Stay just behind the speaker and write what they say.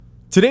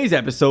Today's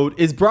episode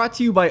is brought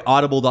to you by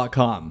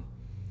Audible.com.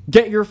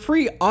 Get your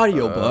free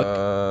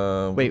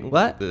audiobook. Wait,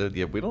 what?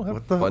 Yeah, we don't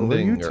have What are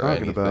funding you or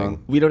talking anything. about?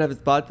 We don't have a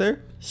spot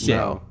there? Shit.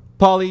 No.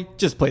 Polly,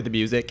 just play the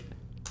music.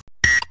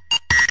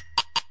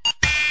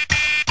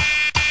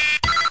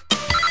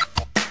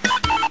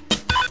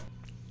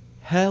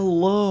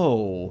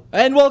 Hello,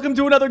 and welcome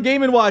to another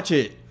Game & Watch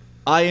It.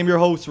 I am your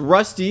host,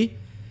 Rusty,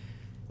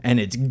 and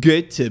it's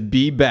good to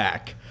be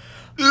back.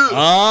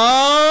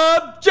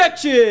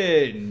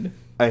 Objection!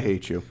 I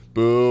hate you.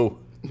 Boo.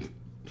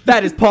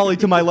 That is Polly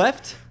to my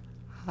left,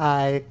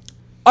 Hi.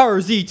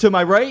 RZ to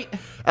my right,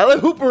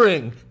 Alan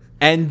Hoopering.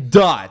 and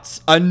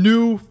Dots, a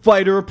new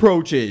fighter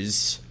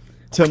approaches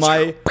to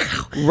my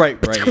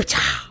right.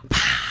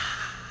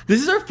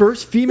 This is our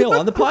first female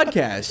on the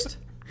podcast.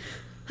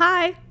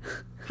 Hi,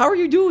 How are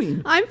you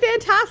doing? I'm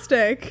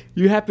fantastic.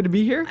 You happy to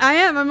be here? I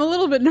am. I'm a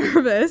little bit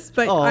nervous,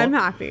 but Aw. I'm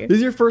happy. This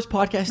is your first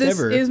podcast This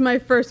ever. is my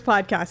first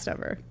podcast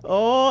ever.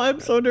 Oh, I'm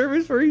so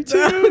nervous for you too.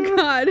 Oh,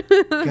 God.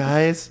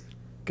 Guys,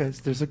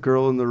 there's a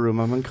girl in the room.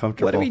 I'm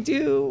uncomfortable. What do we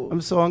do?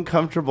 I'm so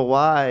uncomfortable.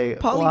 Why?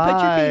 Polly, Why?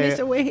 put your penis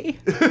away.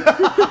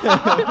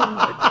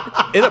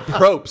 It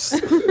approps.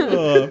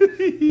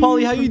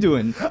 Polly, how you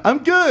doing? I'm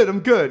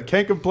good.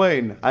 Can't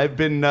complain. I've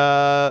been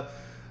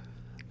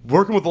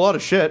working with a lot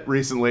of shit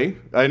recently.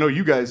 I know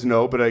you guys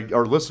know, but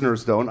our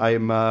listeners don't. I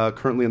am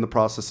currently in the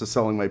process of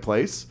selling my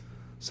place.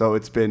 So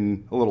it's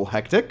been a little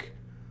hectic.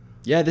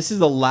 Yeah, this is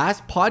the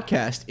last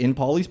podcast in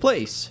Polly's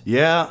place.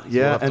 Yeah,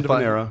 end of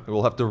an era.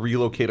 We'll have to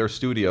relocate our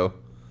studio.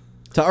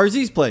 To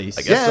RZ's place.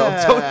 I guess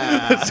Yeah. so.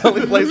 That's the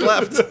only place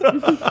left.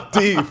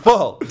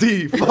 Default.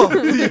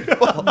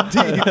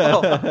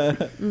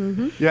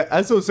 Yeah,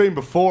 as I was saying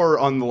before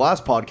on the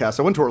last podcast,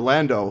 I went to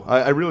Orlando.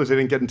 I realized I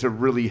didn't get into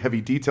really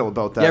heavy detail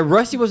about that. Yeah,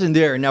 Rusty wasn't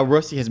there, and now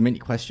Rusty has many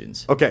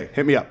questions. Okay,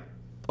 hit me up.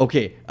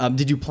 Okay,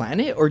 did you plan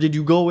it, or did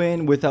you go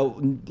in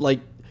without,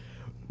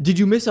 did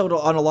you miss out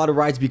on a lot of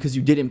rides because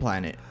you didn't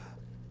plan it?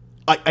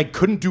 I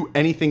couldn't do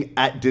anything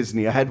at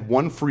Disney. I had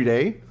one free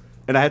day,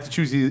 and I had to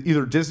choose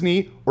either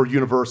Disney or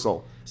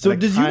Universal. So And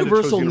I does kinda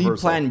Universal chose need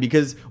planning?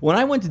 Because when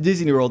I went to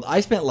Disney World, I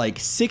spent like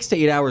 6 to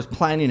 8 hours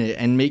planning it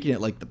and making it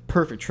like the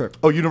perfect trip.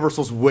 Oh,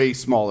 Universal's way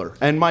smaller.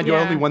 And mind you, I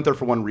Yeah. only went there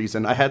for one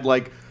reason. I had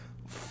like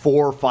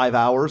 4 or 5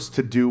 hours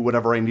to do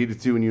whatever I needed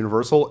to do in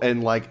Universal,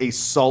 and like a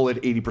solid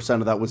 80%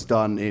 of that was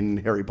done in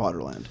Harry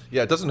Potter Land.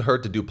 Yeah, it doesn't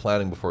hurt to do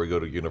planning before you go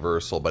to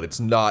Universal, but it's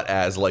not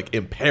as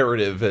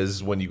imperative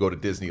as when you go to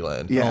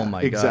Disneyland. Yeah, Oh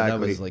my exactly.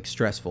 god, that was like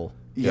stressful.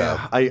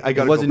 Yeah, I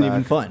got It wasn't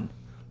even fun.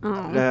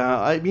 Yeah,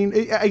 I mean,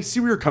 I see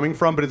where you're coming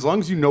from, but as long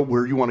as you know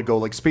where you want to go,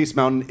 like Space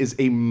Mountain is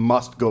a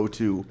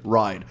must-go-to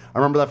ride. I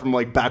remember that from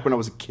like back when I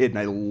was a kid, and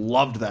I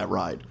loved that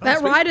ride.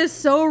 That ride is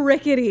so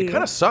rickety.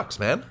 Kind of sucks,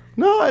 man.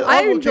 No,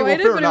 I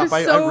enjoyed it, fair but enough.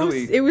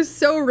 it was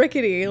so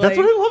rickety. That's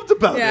what I loved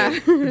about Yeah.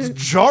 it. It's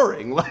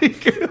jarring,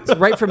 like. It's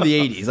right from the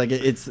 80s. Like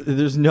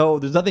there's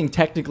nothing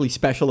technically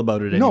special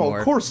about it anymore. No,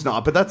 of course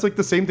not. But that's like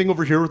the same thing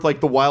over here with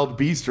like the Wild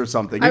Beast or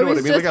something. You I know what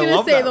was I mean? just Like I gonna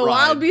love say that the ride.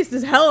 Wild Beast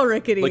is hella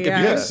rickety. Like, if you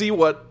yeah. can see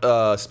what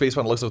Space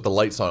Mountain looks like with the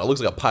lights on, it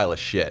looks like a pile of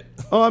shit.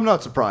 Oh, I'm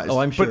not surprised. Oh,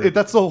 I'm sure. But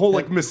that's the whole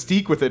like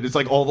mystique with it. It's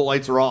like all the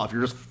lights are off.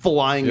 You're just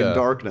flying in Yeah.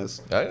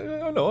 darkness. I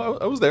don't know.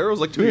 I was there. It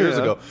was like 2 years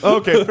Yeah. ago.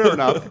 Okay, fair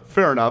enough.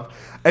 Fair enough.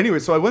 Anyway,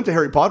 so I went to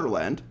Harry Potter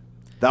Land.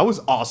 That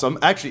was awesome.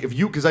 Actually,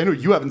 because I know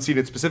you haven't seen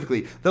it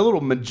specifically, that little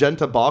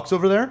magenta box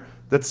over there,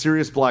 that's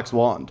Sirius Black's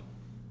wand.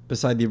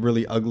 Beside the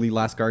really ugly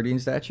Last Guardian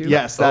statue?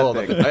 Yes, that Oh,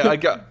 thing. I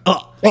got.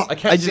 I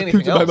can't I see just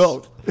anything pooped in my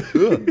else.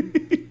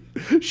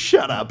 mouth.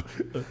 Shut up.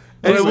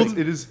 Anyways,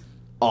 it is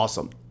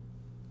awesome.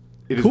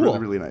 It is Cool. really,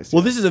 really nice.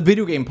 Well, this is a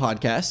video game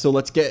podcast, so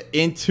let's get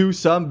into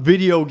some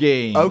video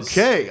games.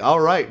 Okay, all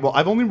right. Well,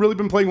 I've only really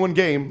been playing one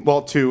game.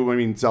 Well, two. I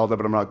mean, Zelda,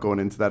 but I'm not going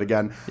into that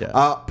again.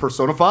 Yeah.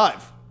 Persona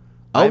 5.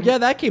 Oh, yeah,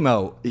 that came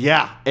out.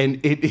 Yeah, and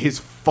it is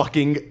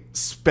fucking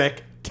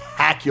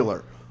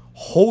spectacular.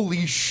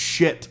 Holy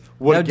shit.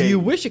 What Now, a game. do you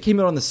wish it came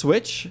out on the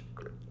Switch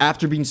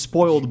after being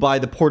spoiled by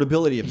the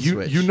portability of the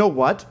Switch? You know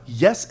what?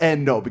 Yes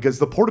and no, because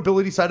the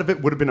portability side of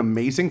it would have been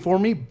amazing for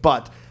me,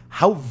 but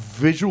how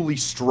visually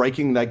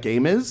striking that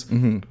game is,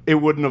 it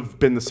wouldn't have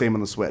been the same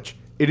on the Switch.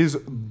 It is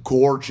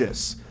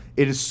gorgeous.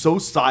 It is so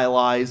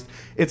stylized.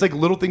 It's like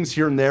little things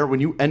here and there. When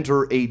you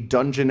enter a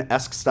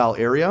dungeon-esque style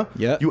area,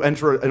 Yeah. you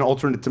enter an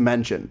alternate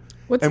dimension.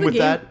 What's and the with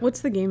game? that,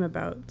 What's the game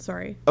about?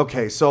 Sorry.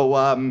 okay,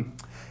 so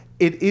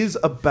it is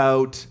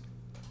about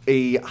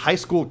a high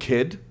school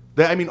kid.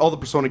 I mean, all the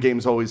Persona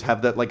games always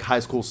have that like high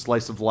school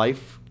slice of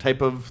life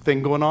type of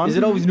thing going on. Is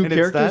it always new And it's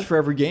characters that. for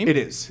every game? It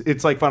is.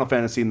 It's like Final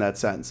Fantasy in that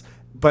sense.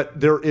 But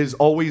there is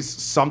always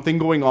something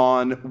going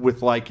on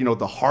with like, you know,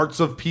 the hearts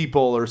of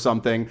people or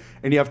something.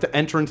 And you have to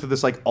enter into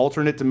this like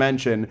alternate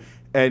dimension,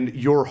 and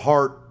your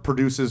heart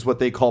produces what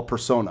they call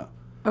persona.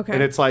 Okay.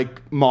 And it's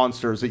like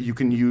monsters that you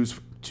can use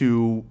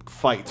to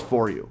fight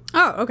for you.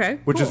 Oh, okay.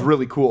 Which is Cool.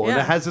 really cool. And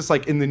Yeah. it has this,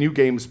 like, in the new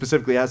game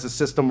specifically, it has this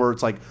system where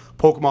it's like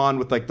Pokemon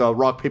with, like, the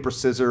rock, paper,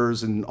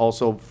 scissors, and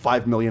also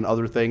 5 million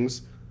other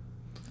things.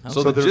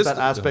 So the there's gist that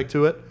aspect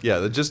to it. Yeah,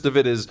 the gist of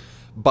it is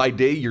by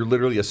day you're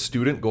literally a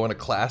student going to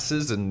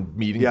classes and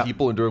meeting Yeah.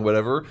 people and doing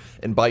whatever,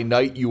 and by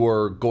night you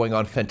are going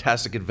on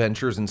fantastic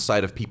adventures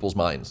inside of people's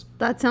minds.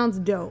 That sounds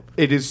dope.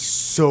 It is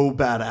so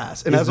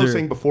badass. And Is as I was there-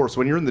 saying before, so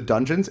when you're in the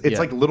dungeons, it's Yeah.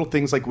 like little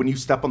things like when you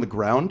step on the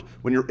ground,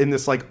 when you're in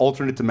this like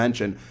alternate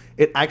dimension,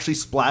 it actually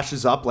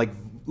splashes up like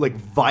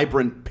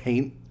vibrant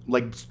paint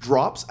like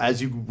drops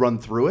as you run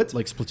through it.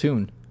 Like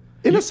Splatoon.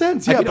 In a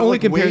sense, yeah. I can but, only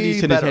like, compare way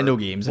these to better. Nintendo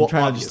games. I'm Well,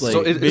 trying to just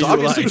obviously. like So it's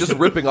obviously visualize. just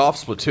ripping off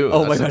Splatoon.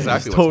 Oh my That's god, exactly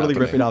it's what's totally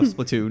happening. ripping off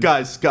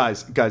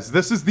Splatoon. Guys,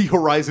 this is the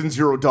Horizon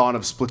Zero Dawn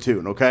of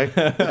Splatoon, okay?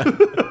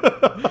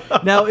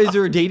 Now, is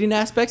there a dating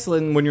aspects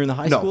when you're in the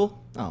high No.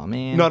 school? Oh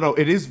man. No,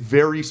 it is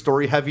very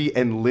story heavy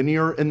and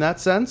linear in that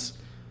sense,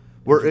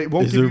 where it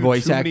won't Is give there you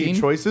voice too acting? many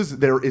choices.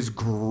 There is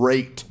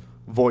great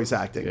voice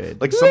acting.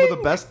 Good. Like some of the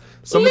best,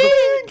 some of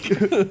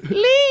the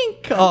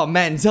Link. Oh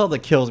man, Zelda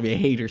kills me. I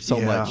hate her so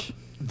Yeah. much.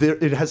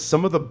 It has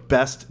some of the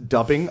best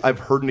dubbing I've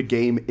heard in a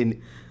game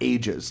in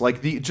ages.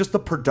 Like just the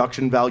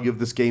production value of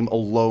this game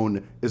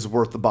alone is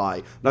worth the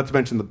buy. Not to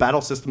mention the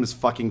battle system is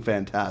fucking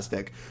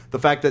fantastic. The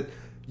fact that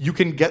you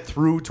can get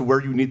through to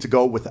where you need to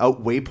go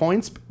without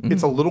waypoints,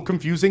 it's a little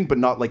confusing but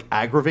not like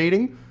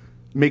aggravating.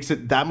 Makes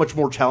it that much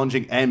more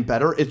challenging and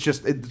better. It's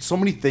just so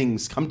many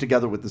things come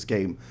together with this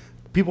game.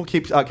 People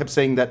kept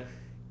saying that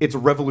it's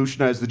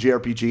revolutionized the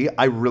JRPG.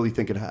 I really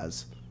think it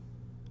has.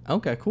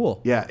 Okay,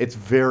 cool. Yeah, it's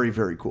very,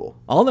 very cool.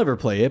 I'll never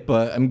play it,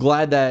 but I'm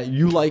glad that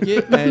you like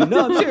it. And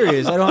no, I'm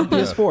serious. I don't have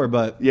PS4,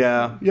 but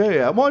Yeah.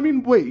 Well, I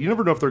mean, wait, you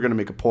never know if they're going to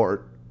make a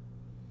port.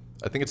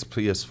 I think it's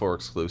PS4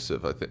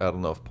 exclusive. I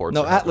don't know if ports.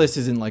 no, are happening. Atlas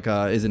isn't like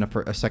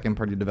a second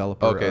party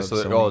developer. Okay, of so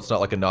Sony. it's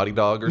not like a Naughty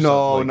Dog or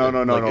No,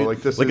 something. no. it-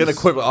 Like, this like an is-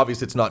 equivalent.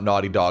 Obviously, it's not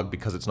Naughty Dog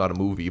because it's not a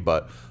movie,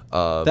 but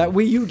that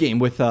Wii U game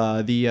with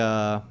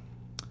the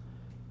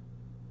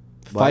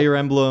Fire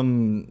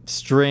Emblem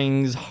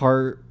strings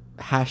heart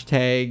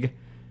hashtag.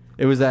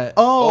 It was that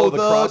Oh, the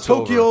the crossover.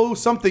 Tokyo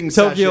something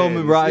Tokyo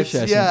sessions. Mirage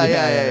It's- Sessions.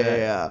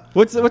 Yeah.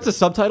 What's the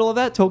subtitle of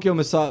that? Tokyo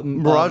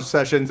Mirage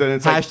Sessions, and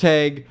it's like,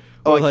 hashtag.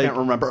 oh, or I like, can't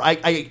remember.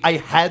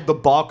 I had the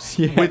box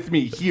Yeah. with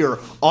me here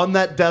on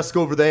that desk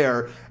over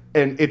there,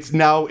 and it's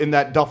now in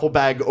that duffel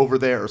bag over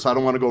there, so I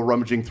don't want to go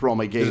rummaging through all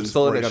my games.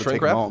 still in before I its gotta shrink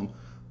take them wrap? home.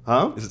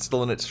 Huh? is it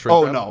still in its shrink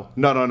Oh wrap?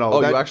 no!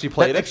 Oh, you actually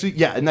played it? Actually,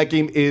 yeah, and that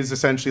game is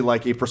essentially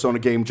like a Persona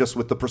game, just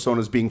with the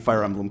Personas being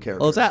Fire Emblem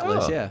characters. Well, it's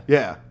Atlas, Oh. yeah.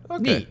 Yeah,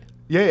 Okay. Neat.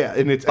 yeah,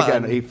 and it's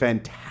again Fun. a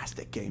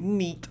fantastic game.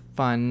 Neat.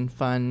 Fun.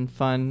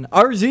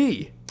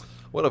 RZ.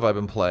 What have I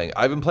been playing?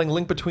 I've been playing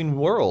Link Between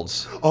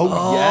Worlds.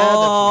 Oh,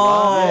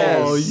 yeah,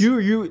 that's right. Oh,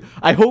 you.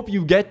 I hope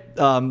you get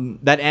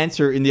that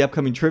answer in the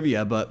upcoming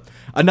trivia. But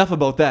enough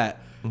about that.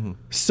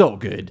 So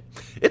good.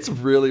 It's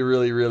really,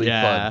 really, really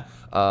Yeah.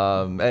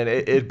 fun. And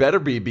it better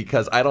be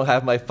because I don't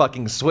have my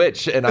fucking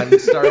Switch, and I'm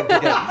starting to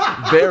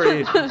get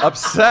very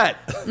upset.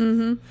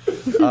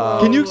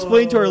 Can you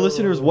explain to our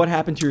listeners what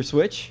happened to your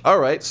Switch? All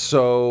right,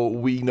 so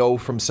we know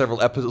from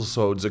several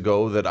episodes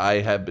ago that I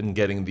have been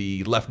getting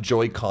the left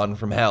Joy-Con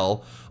from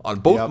hell on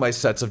both Yep. my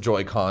sets of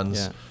Joy-Cons.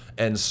 Yeah.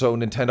 And so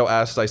Nintendo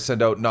asked I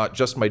send out not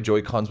just my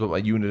Joy-Cons, but my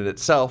unit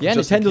itself. Yeah,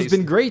 just in Nintendo's case-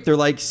 been great. They're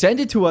like, send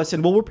it to us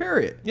and we'll repair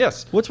it.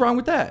 Yes. What's wrong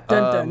with that?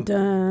 Dun, dun,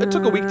 dun. It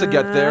took a week to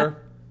get there.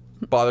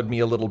 Bothered me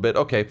a little bit.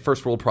 Okay,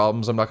 first world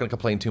problems. I'm not going to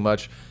complain too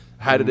much.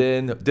 Had it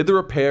in, did the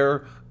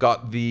repair,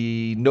 got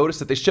the notice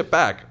that they shipped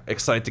back.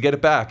 Excited to get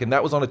it back. And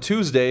that was on a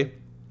Tuesday.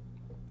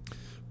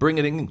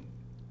 Bringing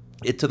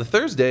it to the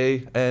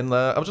Thursday. And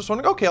I was just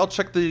wondering, okay, I'll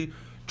check the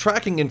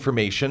tracking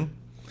information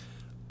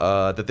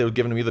that they were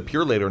giving me, the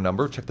Pure Later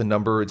number. Check the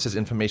number. It says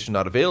information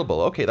not available.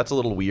 Okay, that's a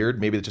little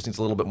weird. Maybe it just needs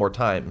a little bit more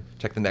time.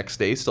 Check the next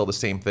day. Still the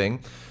same thing.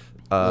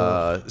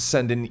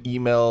 Send an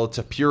email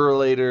to Pure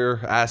Later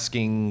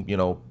asking,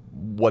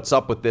 what's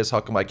up with this? How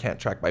come I can't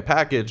track my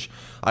package?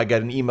 I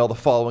got an email the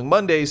following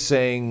Monday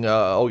saying,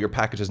 oh, your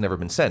package has never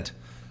been sent.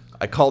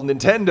 I called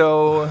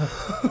Nintendo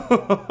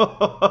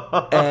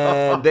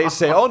and they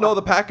say, oh, no,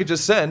 the package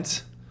is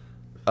sent.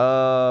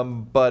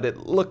 But it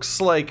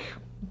looks like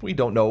we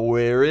don't know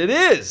where it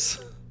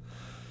is.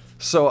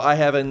 So I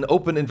have an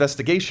open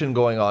investigation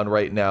going on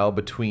right now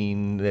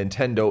between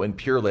Nintendo and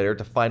Pure Later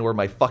to find where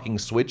my fucking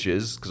Switch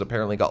is, because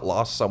apparently it got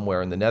lost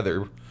somewhere in the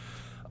nether.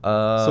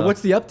 So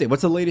what's the update?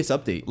 What's the latest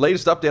update?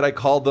 Latest update, I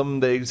called them.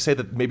 They say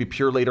that maybe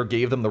Pure Later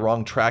gave them the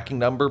wrong tracking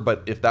number,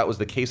 but if that was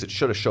the case, it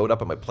should have showed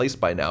up at my place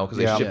by now because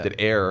they Yeah. shipped it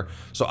air.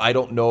 So I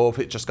don't know if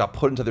it just got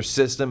put into their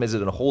system. Is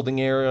it in a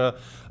holding area?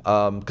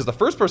 Because the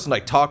first person I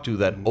talked to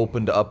that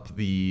opened up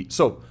the...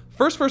 So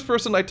first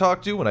person I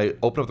talked to when I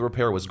opened up the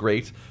repair was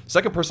great.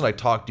 Second person I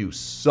talked to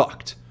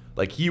sucked.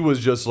 Like, he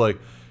was just like...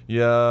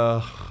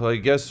 Yeah, I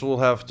guess we'll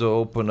have to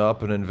open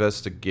up an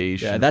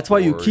investigation. Yeah, that's why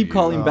you for keep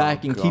calling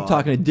back and keep God.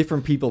 talking to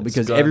different people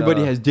because gonna-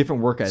 everybody has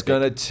different work ethic. It's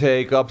gonna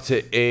take up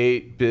to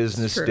 8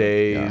 business True.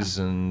 days,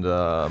 and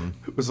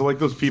Was it like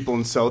those people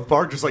in South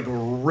Park just like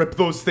rip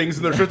those things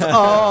in their shirts?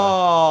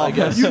 Oh,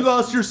 you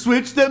lost your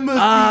Switch? That must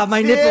be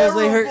my nipples,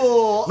 they hurt.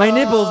 terrible. My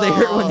nipples, they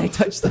hurt when they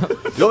touch them.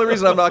 the only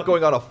reason I'm not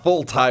going on a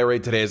full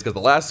tirade today is because the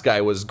last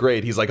guy was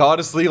great. He's like,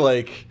 honestly,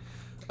 like,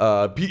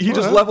 He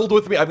just leveled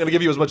with me. I'm going to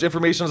give you as much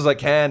information as I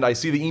can. I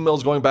see the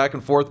emails going back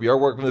and forth. We are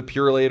working with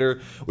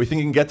Purelator. We think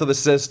we can get to the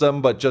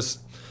system, but just,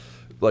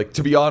 like,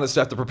 to be honest,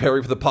 I have to prepare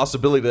you for the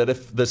possibility that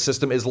if the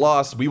system is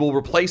lost, we will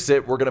replace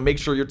it. We're going to make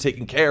sure you're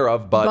taken care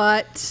of,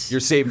 but your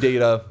save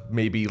data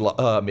may be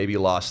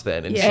lost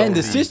then. And, And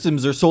the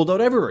systems are sold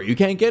out everywhere. You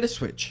can't get a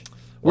Switch.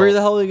 Where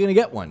the hell are you going to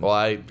get one? Well,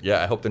 I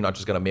hope they're not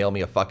just going to mail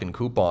me a fucking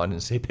coupon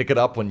and say pick it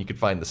up when you can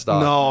find the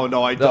stock.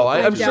 No, I don't.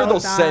 I'm sure doubt they'll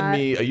that. send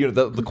me a unit.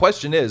 The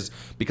question is,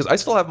 because I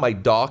still have my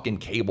dock and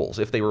cables,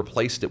 if they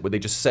replaced it, would they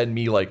just send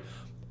me like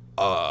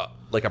a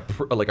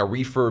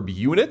refurb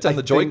unit and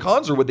the Joy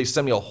Cons, or would they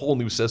send me a whole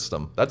new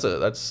system? That's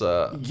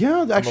Yeah,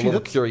 I'm a actually, little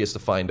that's curious to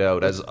find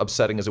out. As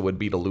upsetting as it would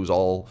be to lose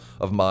all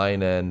of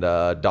mine and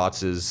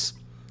Dots's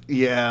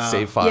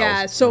save files.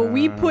 Yeah, so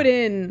we put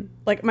in,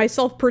 like,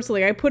 myself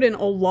personally, I put in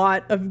a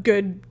lot of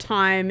good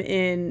time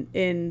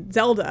in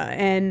Zelda,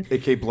 and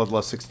AK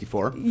Bloodlust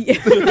 64.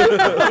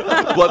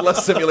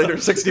 Bloodlust Simulator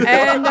 64.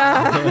 and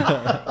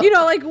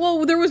like,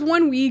 well, there was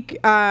one week,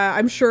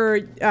 I'm sure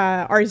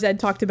RZ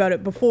talked about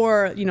it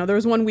before, there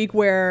was one week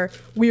where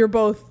we were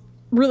both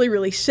really,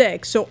 really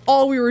sick, so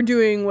all we were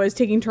doing was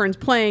taking turns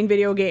playing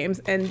video games,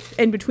 and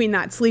in between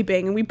that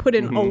sleeping, and we put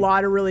in a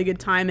lot of really good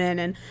time in,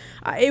 and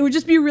it would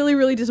just be really,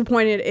 really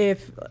disappointed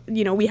if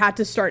we had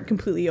to start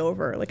completely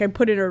over. Like, I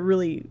put in a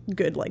really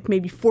good, like,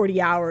 maybe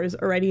 40 hours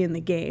already in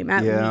the game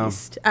at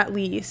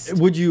least.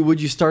 Would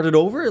you start it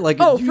over? Like,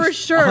 Oh, you for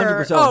just- sure.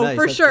 100%. Oh, Nice.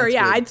 for sure. That's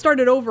Yeah, good. I'd start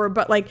it over,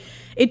 but like,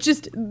 it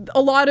just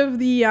a lot of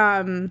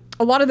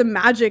the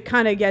magic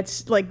kind of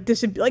gets like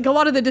like a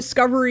lot of the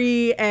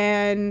discovery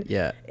and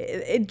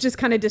it just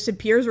kind of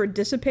disappears or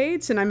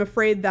dissipates, and I'm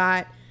afraid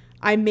that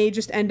I may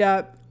just end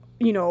up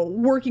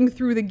working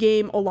through the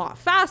game a lot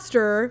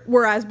faster,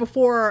 whereas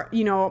before,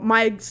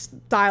 my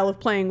style of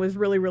playing was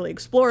really, really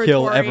exploratory.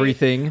 Kill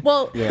everything.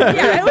 Well,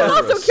 yeah, it was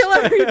also kill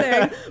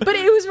everything, but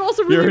it was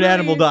also really, You're an really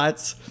animal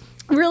dots.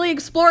 really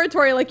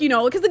exploratory, like,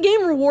 because the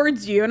game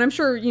rewards you, and I'm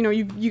sure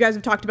you guys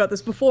have talked about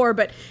this before,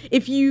 but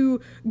if you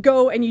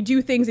go and you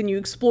do things and you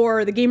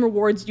explore, the game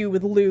rewards you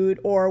with loot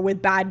or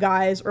with bad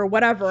guys or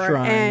whatever.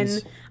 Shrines.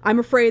 And I'm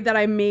afraid that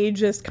I may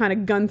just kind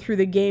of gun through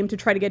the game to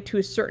try to get to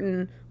a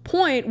certain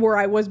point where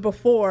I was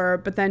before,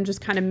 but then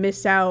just kind of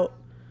miss out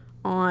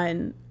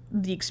on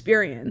the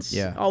experience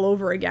all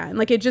over again.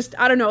 Like, it just,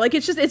 I don't know, like,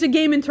 it's a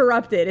game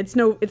interrupted. It's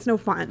no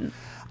fun.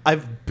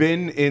 I've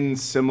been in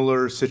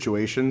similar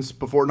situations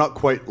before, not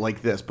quite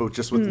like this, but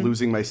just with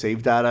losing my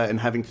save data and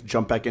having to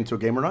jump back into a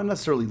game, or not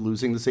necessarily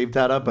losing the save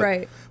data,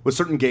 but with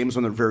certain games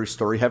when they're very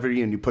story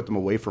heavy and you put them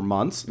away for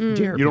months, you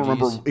don't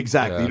remember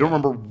exactly. You don't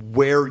remember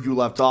where you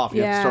left off.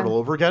 You have to start all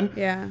over again.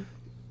 Yeah.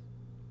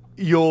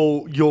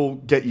 You'll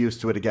get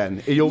used to it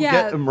again. You'll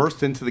get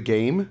immersed into the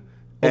game.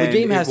 Well, the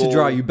game has to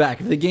draw you back.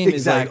 If the game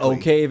is like Exactly.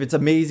 okay, if it's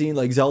amazing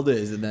like Zelda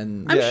is, and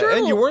then I'm sure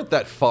and you weren't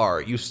that far.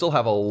 You still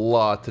have a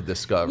lot to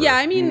discover. Yeah,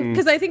 I mean,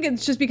 because I think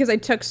it's just because I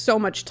took so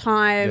much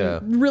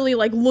time really,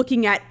 like,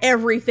 looking at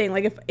everything.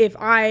 Like, if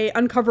I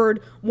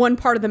uncovered one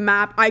part of the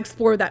map, I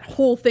explored that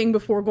whole thing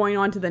before going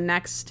on to the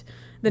next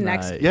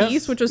Nice. piece,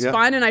 Yes. which was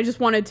fun, and I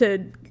just wanted to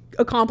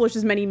accomplish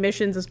as many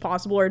missions as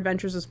possible or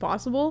adventures as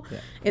possible.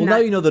 well, now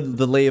you know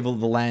the lay of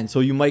the land,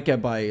 so you might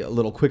get by a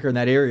little quicker in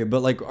that area.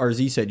 But like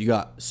RZ said, you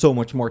got so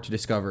much more to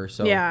discover.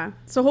 So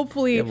so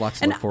hopefully, You have lots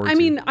to and look forward I to.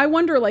 mean, I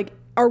wonder, like,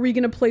 are we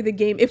going to play the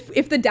game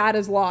if the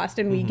data's lost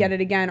and we get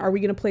it again? Are we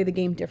going to play the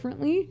game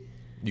differently?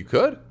 You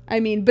could. I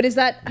mean, but is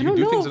that I don't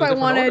do know things if in a I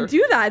different want to order.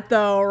 do that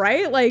though,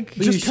 right? Like,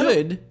 But you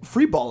should.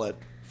 Free ball it.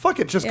 Fuck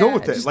it. Just go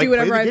with it. just Like, do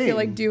whatever play I the feel game.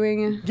 like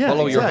doing. Yeah,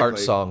 Follow your heart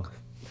exactly. song.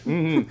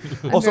 I'm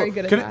Also, very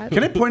good at that.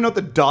 can I point out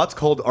that Dot's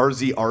called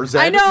RZRZ?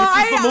 I know,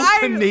 Which is the most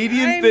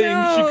Canadian I thing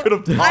know. she could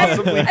have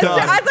possibly As done.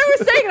 I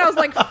was saying it, I was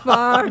like,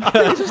 fuck.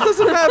 It just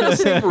doesn't have the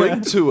same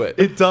ring to it.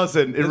 It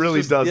doesn't. It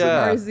really just- doesn't.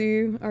 yeah.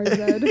 RZ,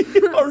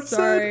 RZ.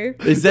 Sorry.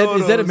 Is that No,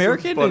 is no, that it's so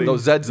American? funny. No,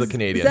 Zed's the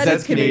Canadian. Zed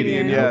That's is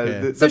Canadian. Yeah.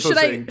 Okay. That's So what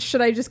I'm saying. should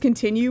I just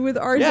continue with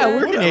RZ? Yeah,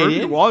 we're Whatever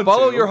Canadian. you want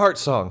Follow to. your heart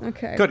song.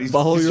 Okay. God, he's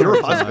Follow he's your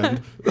your heart.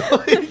 husband.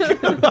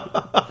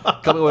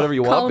 Call me whatever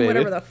you Call want, him baby.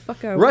 whatever the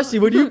fuck I want. Rusty,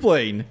 what are you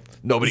playing?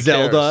 Nobody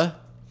Zelda.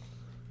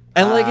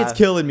 And like it's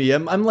killing me.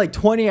 I'm like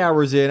 20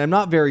 hours in. I'm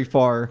not very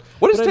far.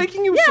 What is But I'm-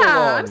 taking you so long?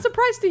 Yeah, I'm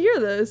surprised to hear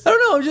this. I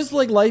don't know, just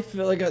like life,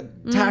 like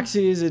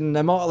taxis, and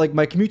I'm all like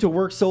my commute to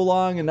work so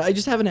long, and I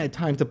just haven't had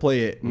time to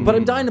play it. But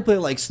I'm dying to play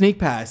like Snake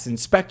Pass and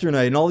Spectre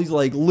Knight and all these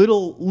like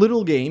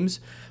little games.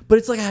 But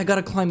it's like I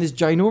gotta climb this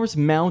ginormous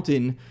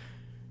mountain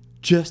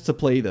just to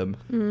play them.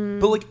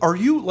 But like, are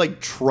you like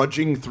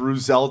trudging through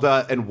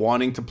Zelda and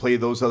wanting to play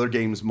those other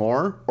games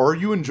more, or are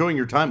you enjoying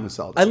your time with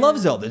Zelda? I love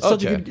Zelda. It's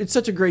such a Okay. good, it's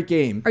such a great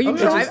game. Are you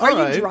Okay. Are you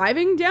Alright.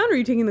 driving down or are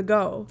you taking the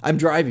go? I'm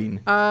driving.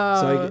 So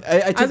I was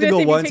took gonna the say, go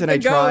if you once take and the I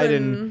go, tried,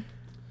 then-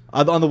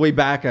 and on the way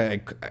back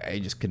I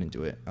just couldn't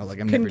do it. I was like,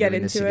 I'm Couldn't never get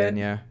doing this into again. it.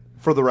 Yeah.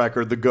 For the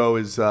record, the Go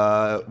is one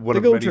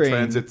of Go many train.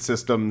 transit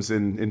systems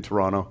in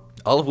Toronto.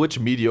 All of which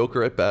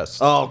mediocre at best.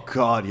 Oh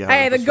God, yeah.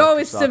 Hey, the Go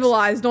is sucks.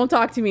 civilized. Don't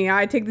talk to me.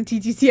 I take the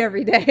TTC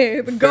every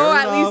day. The Go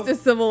at enough. least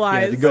is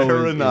civilized. The Go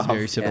Fair is enough.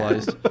 very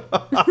civilized.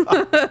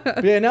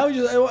 But yeah, now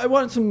I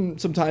want some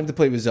time to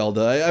play with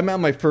Zelda. I'm at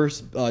my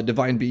first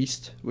Divine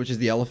Beast, which is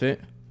the elephant.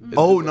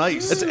 Oh,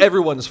 nice. It's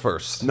everyone's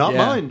first. Not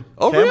Yeah. mine.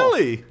 Oh, Camel.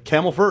 really?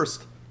 Camel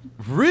first.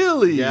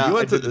 Really? Yeah, You I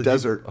went to did the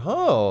desert.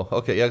 Oh,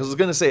 okay. Yeah, because I was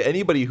gonna say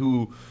anybody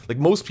who like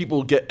most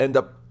people end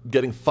up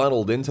getting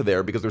funneled into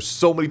there because there's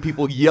so many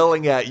people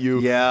yelling at you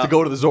Yeah. to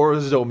go to the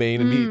Zora's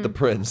domain and meet the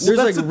prince. There's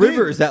like that's the thing.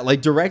 rivers that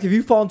like direct. If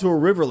you fall into a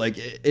river, like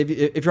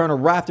if you're on a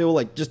raft, it will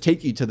like just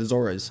take you to the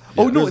Zoras.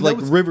 Oh, no, there's and that like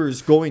was-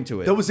 rivers going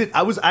to it. That was it.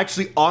 I was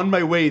actually on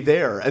my way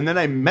there, and then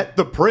I met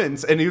the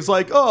prince, and he was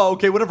like, "Oh,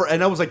 okay, whatever."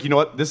 And I was like, "You know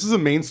what? This is a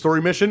main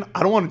story mission.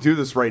 I don't want to do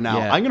this right now.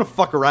 Yeah. I'm gonna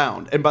fuck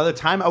around." And by the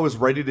time I was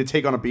ready to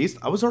take on a beast,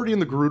 I was already in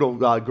the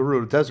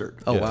Gerudo Desert.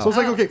 Oh, wow. So I was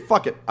like, "Okay,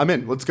 fuck it. I'm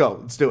in. Let's go.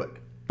 Let's do it."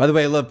 By the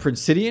way, I love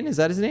Prince Sidian. Is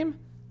that his name?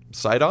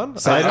 Sidon?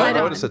 Sidon?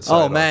 I would have said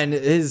Sidon. Oh man,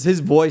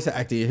 his voice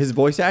actor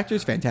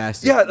is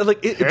fantastic. Yeah,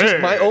 like it just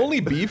my only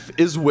beef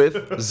is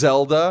with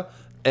Zelda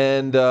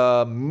and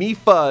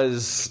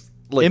Mifa's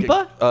like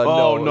Impa?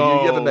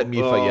 no, you haven't met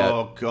Mifa yet.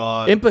 Oh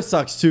God. Impa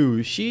sucks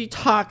too. She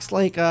talks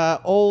like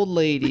a old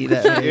lady.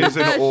 That is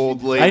an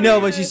old lady. I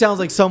know, but she sounds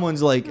like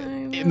someone's like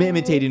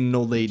imitating an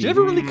old lady. She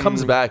never really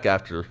comes back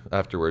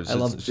afterwards. I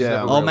love. She's yeah.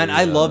 never Oh man,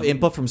 really, I love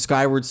Impa from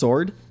Skyward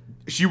Sword.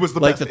 She was the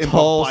Like best the imp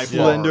tall, by far.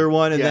 slender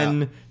one, and Yeah.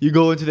 then you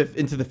go into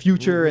the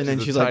future, and then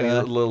She's she's a like tiny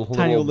a little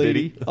tiny old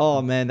lady. bitty.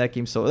 Oh man, that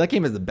game has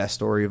the best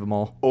story of them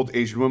all. Old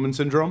Asian woman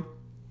syndrome.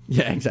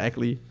 Yeah,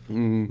 exactly.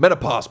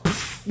 menopause.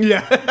 Pff.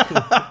 Yeah.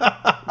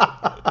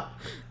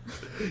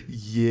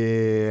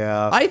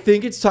 Yeah. I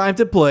think it's time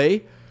to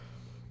play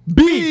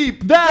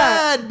Beep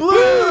That Blue.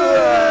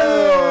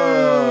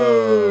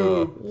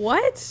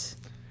 What?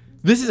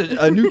 This is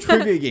a new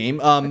trivia game.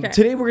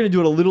 Today we're gonna do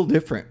it a little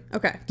different.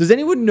 Okay. Does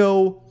anyone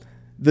know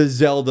the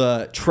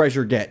Zelda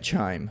Treasure Get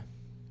chime?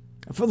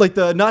 For like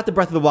not the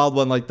Breath of the Wild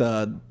one, like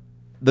the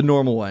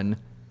normal one.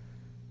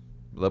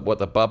 What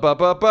the ba ba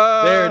ba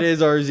ba? There it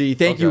is, RZ.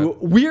 Thank Okay. you.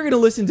 We are gonna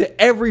listen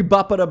to every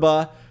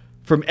ba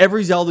from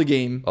every Zelda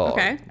game. Oh.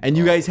 Okay. And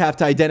you guys have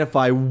to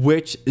identify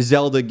which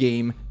Zelda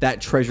game that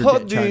Treasure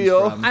Get chimes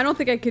Dio. from. I don't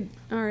think I could.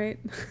 All right.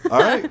 All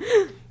right.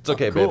 It's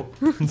okay, Cool.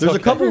 babe. There's a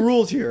couple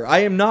rules here. I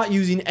am not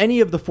using any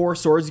of the Four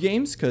Swords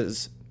games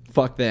because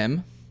fuck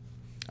them.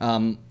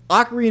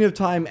 Ocarina of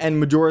Time and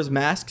Majora's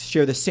Mask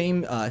share the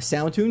same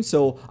sound tune,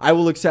 so I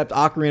will accept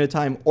Ocarina of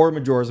Time or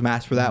Majora's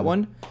Mask for that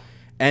one.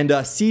 And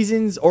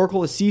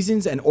Oracle of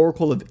Seasons and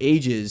Oracle of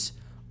Ages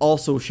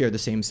also share the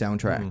same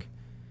soundtrack.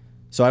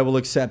 So I will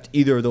accept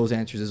either of those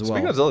answers as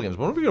Speaking well. of Zelda games,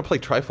 when are we gonna play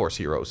Triforce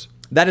Heroes?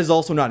 That is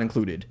also not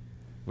included.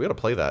 We gotta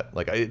play that.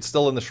 Like it's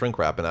still in the shrink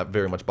wrap, and that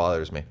very much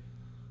bothers me.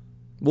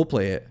 We'll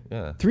play it.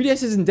 Yeah.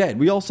 3DS isn't dead.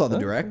 We all saw the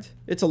direct.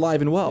 It's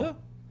alive and well.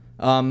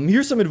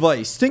 Here's some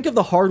advice. Think of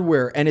the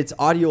hardware and its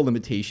audio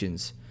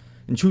limitations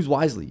and choose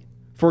wisely.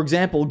 For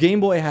example,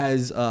 Game Boy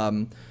has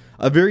a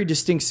very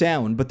distinct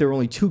sound, but there are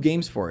only 2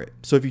 games for it.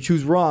 So if you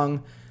choose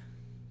wrong,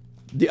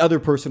 the other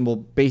person will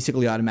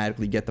basically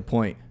automatically get the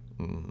point.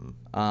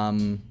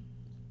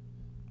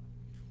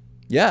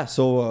 Yeah,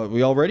 so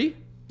we all ready?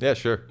 Yeah,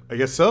 sure. I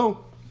guess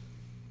so.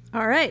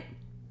 All right.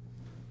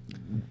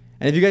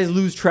 And if you guys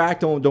lose track,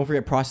 don't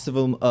forget process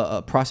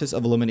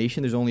of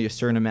elimination. There's only a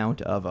certain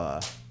amount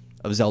of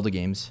Zelda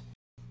games.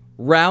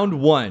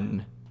 Round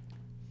 1.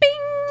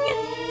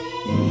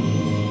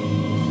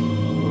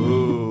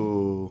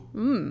 Ooh.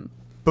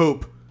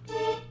 Boop.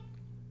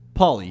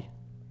 Polly.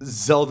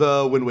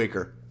 Zelda Wind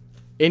Waker.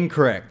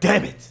 Incorrect.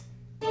 Damn it.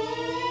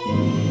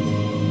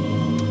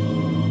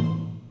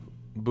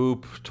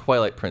 Boop.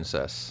 Twilight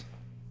Princess.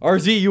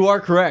 RZ, you are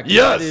correct.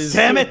 Yes!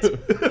 Damn it.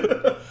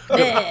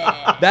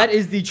 That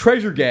is the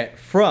treasure get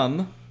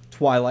from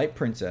Twilight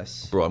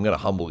Princess. Bro, I'm gonna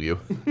humble you.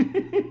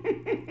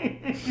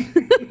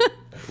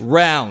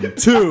 Round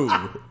 2.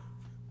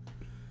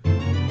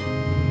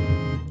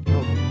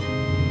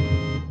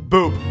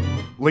 Boop.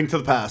 Link to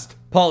the Past.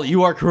 Polly,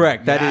 you are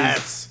correct. That is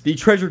Yes. the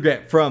treasure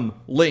get from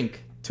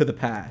Link to the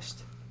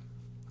Past.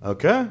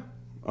 Okay.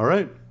 All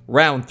right.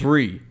 Round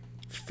 3.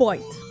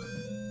 Fight.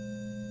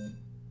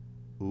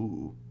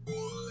 Ooh.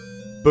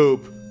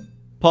 Boop.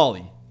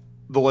 Polly,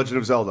 The Legend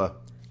of Zelda.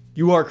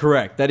 you are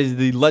correct. That is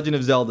the Legend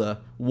of Zelda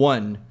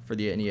 1 for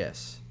the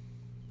NES.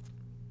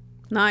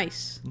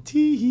 Nice.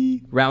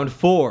 Tee-hee. Round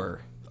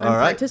 4. I'm All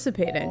right.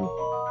 participating.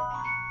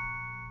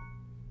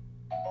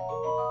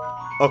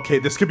 Okay,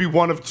 this could be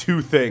one of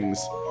 2 things.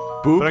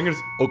 Boop. But I'm gonna.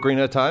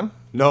 Ocarina of Time?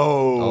 No.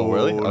 Oh,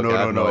 really? Okay, No, I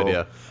have no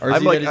idea. RZ,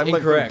 I'm like that is throwing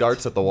incorrect.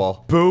 darts at the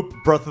wall.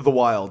 Boop. Breath of the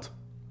Wild.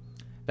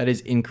 That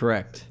is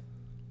incorrect.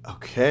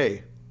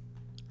 Okay.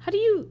 How do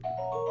you?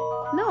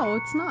 No,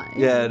 it's not.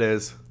 Yeah, it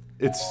is.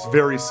 It's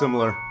very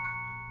similar.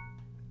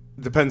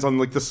 Depends on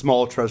like the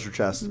small treasure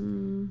chest.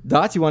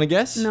 Dots, you want to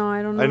guess? No,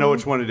 I don't know. I know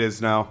which one it is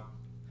now.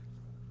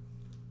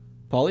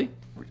 Polly?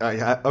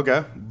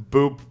 Okay.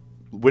 Boop.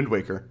 Wind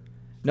Waker.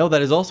 No,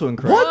 that is also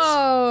incorrect. What?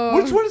 Oh.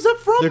 Which one is that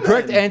from? The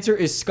correct then? answer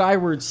is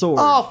Skyward Sword.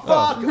 Oh,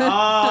 fuck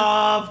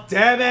off.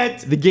 Damn it.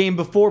 The game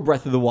before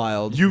Breath of the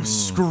Wild. You've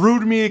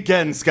screwed me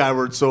again,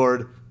 Skyward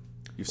Sword.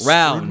 You've screwed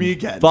Round me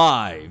again.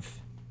 5.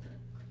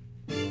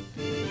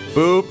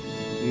 Boop.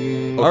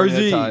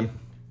 RZ. Time.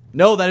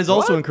 No, that is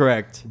also What?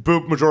 incorrect.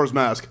 Boop, Majora's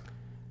Mask.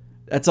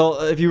 That's all.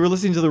 If you were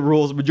listening to the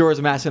rules,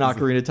 Majora's Mask and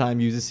Ocarina of Time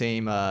use the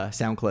same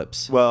sound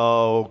clips.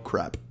 Well,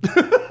 crap.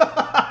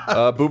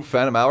 Boop.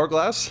 Phantom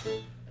Hourglass.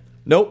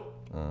 Nope.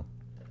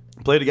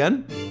 Play it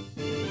again.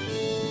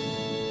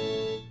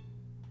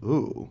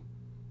 Ooh.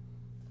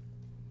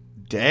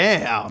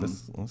 Damn.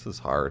 This is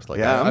hard. Like,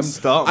 Yeah, I'm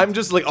stumped. I'm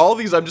just like all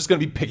these. I'm just gonna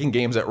be picking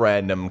games at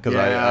random because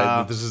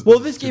Yeah. this is. Well,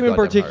 this this is game too in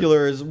goddamn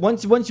particular is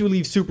once you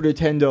leave Super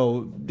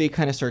Nintendo, they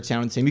kind of start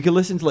sounding the same. You can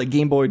listen to like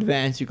Game Boy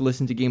Advance, you can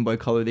listen to Game Boy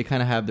Color. They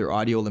kind of have their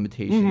audio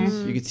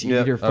limitations. You can see Yeah.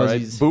 you hear Hard. All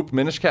right. fuzzies. Boop.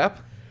 Minish Cap.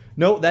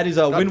 No, that is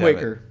Wind damn it.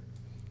 Waker.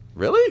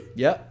 Really?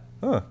 Yep.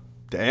 Huh.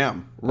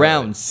 Damn.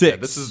 Round 6. Yeah,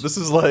 this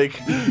is like.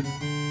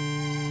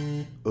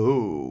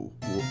 Ooh.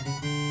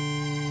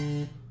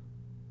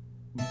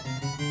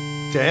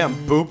 Damn.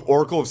 Boop,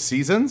 Oracle of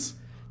Seasons?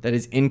 That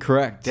is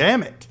incorrect.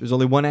 Damn it. There's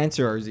only one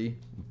answer, RZ.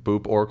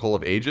 Boop. Oracle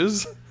of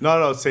Ages.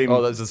 No, same.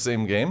 Oh, that's the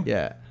same game.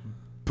 Yeah.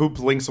 Poop,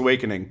 Link's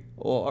Awakening.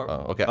 Or,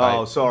 Oh, okay.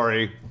 Oh,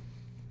 sorry.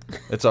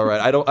 It's all right.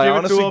 I Give it to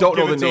honestly him, don't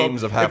know give the it to him.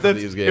 names of If half of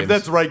that's- these games. If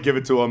that's right, give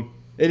it to him.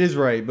 it is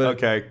right, but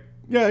Okay.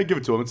 Yeah, give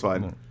it to him. It's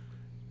fine.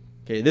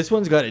 okay. This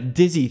one's got a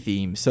Dizzy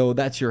theme, so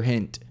that's your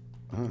hint.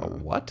 A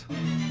what?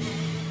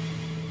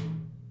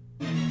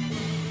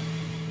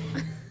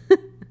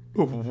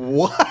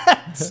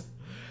 What?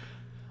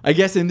 I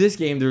guess in this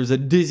game there's a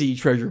Dizzy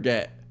treasure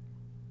get.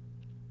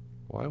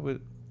 Why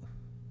would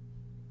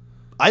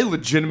I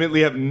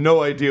legitimately have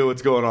no idea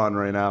what's going on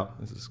right now.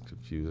 this is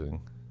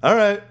confusing? All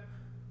right.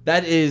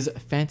 That is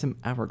Phantom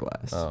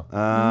Hourglass. Oh. Yeah,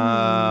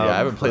 I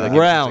haven't played that game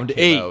Round since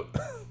it came 8. out.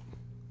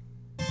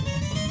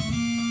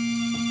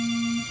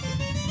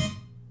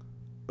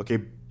 Okay,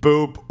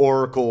 Boop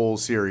Oracle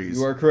series.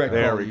 You are correct,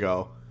 There Paulie. we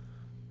go.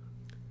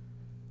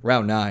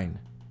 Round 9.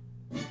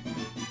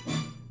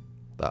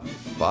 The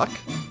fuck?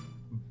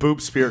 Boop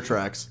Spear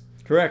Tracks.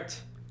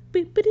 Correct.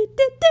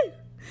 Boop-a-dee-doo-doo.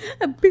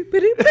 A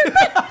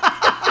boop-a-dee-boop-boop.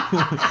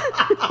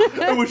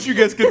 I wish you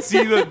guys could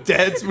see the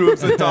dance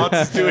moves that Tots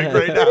is doing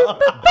right now.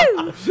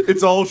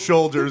 It's all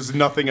shoulders,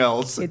 nothing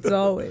else. It's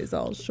always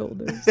all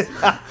shoulders.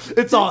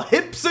 It's all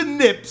hips and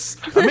nips.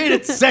 I made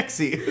it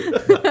sexy.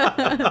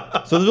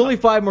 So there's only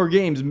 5 more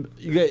games.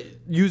 You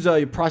use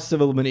your process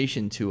of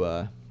elimination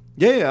to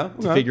Yeah.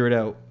 figure it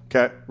out.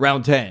 Okay.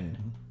 Round 10.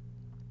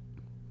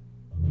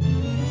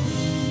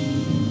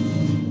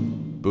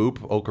 Boop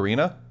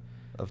Ocarina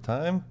of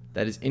Time?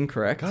 That is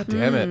incorrect. God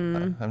damn it.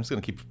 I'm just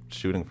going to keep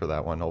shooting for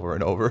that one over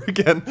and over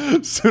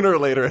again. Sooner or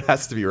later, it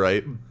has to be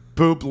right.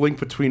 Boop Link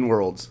Between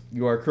Worlds.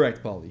 You are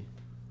correct, Paulie.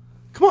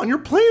 Come on, you're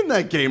playing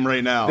that game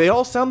right now. They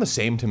all sound the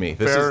same to me.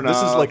 This Fair is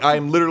enough. like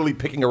I'm literally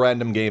picking a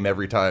random game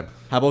every time.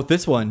 How about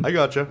this one? I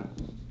gotcha.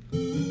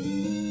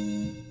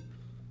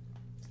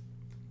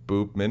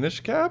 Boop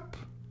Minish Cap?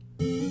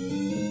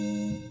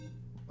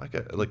 I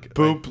got like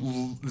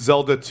Boop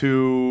Zelda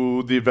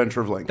 2 The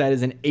Adventure of Link. That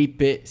is an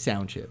 8-bit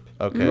sound chip.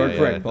 Okay, You are yeah,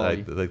 correct, I-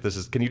 Paulie. like this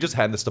is. Can you just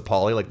hand this to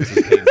Polly? Like this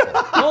is painful.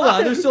 Hold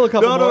on, there's still a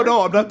couple more.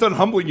 No, I'm not done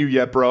humbling you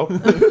yet, bro.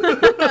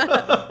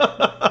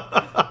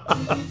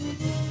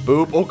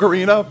 Boop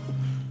Ocarina.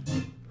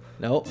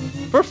 No.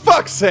 For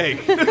fuck's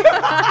sake!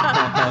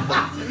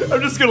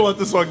 I'm just gonna let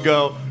this one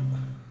go.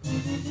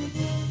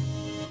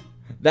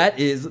 That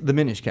is the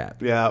Minish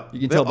Cap. Yeah.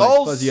 You can They tell by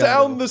all its fuzzy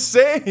sound audio. the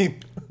same.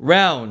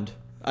 Round.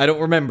 I don't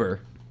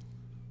remember.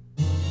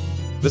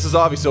 This is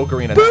obviously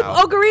Ocarina Boop now.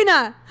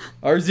 Ocarina.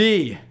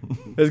 RZ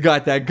has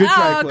got that. Good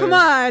try, Oh, player. come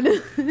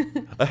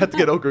on. I had to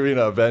get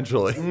Ocarina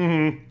eventually.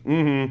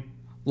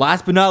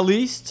 Last but not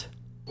least,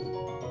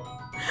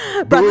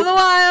 Breath of the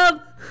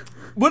Wild.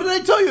 What did I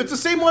tell you? It's the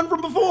same one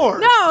from before.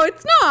 No,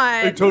 it's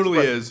not. It totally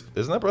is.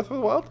 Isn't that Breath of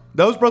the Wild?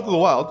 That was Breath of the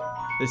Wild.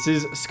 this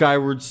is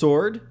Skyward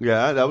Sword.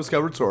 Yeah, that was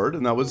Skyward Sword,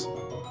 and that was.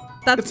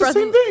 That's It's the Breath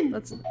same of, thing.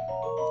 That's,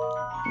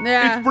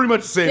 yeah. It's pretty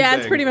much the same Yeah, thing.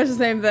 it's pretty much the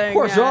same thing. Of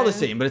course, they're all the yeah.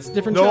 same, but it's a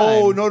different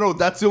No, time. no.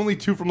 That's the only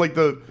two from like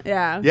the.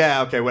 Yeah.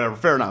 Yeah. Okay. Whatever.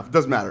 Fair enough. It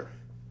doesn't matter.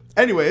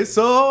 Anyway,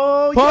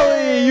 so.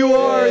 Polly, you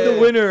are the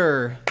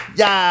winner.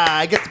 Yeah,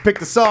 I get to pick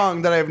the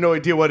song that I have no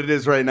idea what it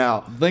is right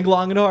now. Think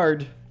long and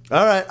hard.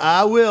 All right,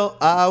 I will.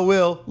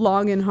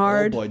 Long and Oh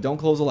hard. boy, don't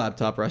close the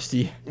laptop,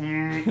 Rusty.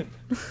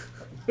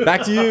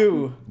 Back to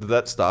you. Did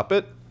that stop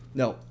it?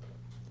 No.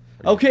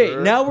 Okay,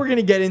 sure? now we're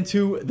gonna get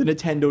into the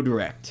Nintendo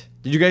Direct.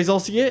 Did you guys all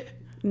see it?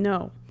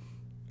 No.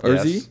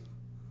 RZ? Yes.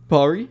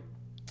 Polly?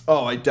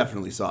 Oh, I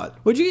definitely saw it.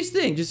 What'd you guys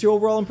think? Just your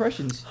overall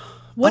impressions.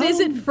 What is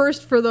it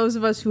first for those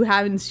of us who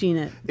haven't seen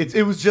it?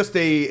 It was just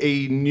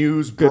a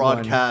news Good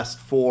broadcast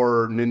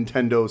for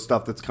Nintendo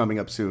stuff that's coming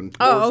up soon.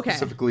 Oh, More okay.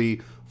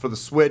 Specifically for the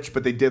Switch,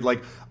 but they did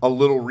like a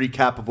little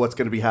recap of what's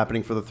going to be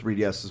happening for the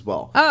 3DS as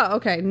well. Oh,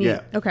 okay. Neat.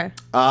 Yeah. Okay.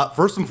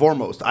 First and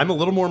foremost, I'm a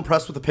little more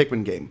impressed with the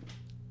Pikmin game.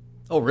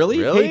 Oh, really?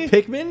 Really?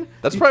 Hate Pikmin?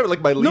 That's probably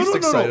like my least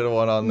excited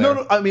one on there.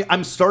 No, I mean,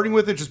 I'm starting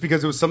with it just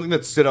because it was something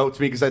that stood out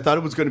to me because I thought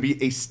it was going to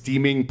be a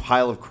steaming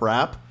pile of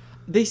crap.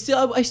 I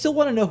still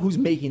want to know who's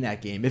making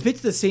that game. If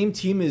it's the same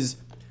team as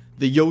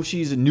the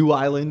Yoshi's New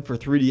Island for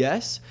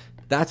 3DS,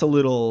 that's a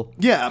little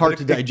hard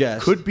to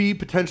digest. It could be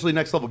potentially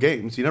next level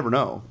games. You never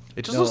know.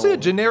 It just looks like a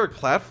generic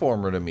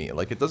platformer to me.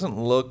 Like, it doesn't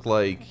look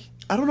like...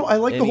 I don't know. I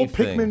like the whole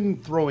anything.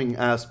 Pikmin throwing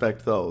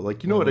aspect, though.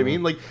 Like, you know what I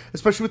mean? Like,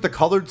 especially with the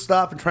colored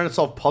stuff and trying to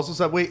solve puzzles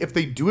that way. If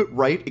they do it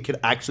right, it could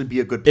actually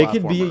be a good platformer. It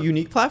could be a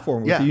unique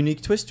platform with a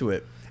unique twist to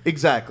it.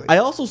 Exactly. I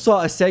also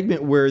saw a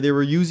segment where they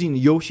were using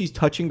Yoshi's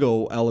touch and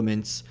go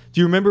elements.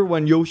 Do you remember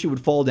when Yoshi would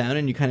fall down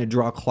and you kind of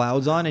draw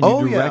clouds on and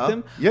you direct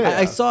them? Yeah.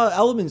 I saw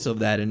elements of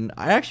that, and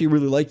I actually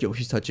really like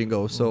Yoshi's touch and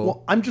go.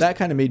 So that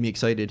kind of made me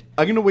excited.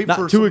 I'm gonna wait Not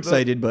for too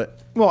excited, but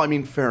well, I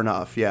mean, fair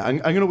enough. Yeah, I'm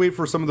gonna wait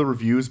for some of the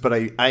reviews, but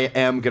I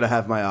am gonna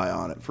have my eye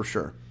on it for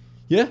sure.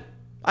 yeah,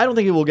 I don't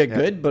think it will get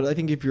good, but I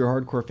think if you're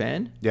a hardcore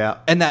fan, Yeah.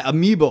 and that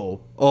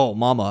amiibo, oh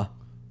mama,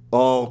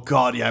 Oh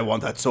God, yeah, I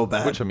want that so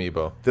bad. Which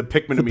amiibo? The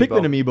Pikmin the amiibo.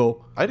 Pikmin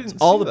amiibo. I didn't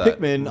all see the that.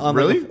 Pikmin on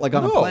Really? like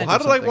on a No, planet. how or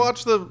did I something.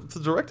 watch the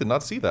direct and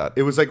not see that?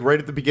 It was like right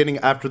at the beginning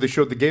after they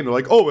showed the game. They're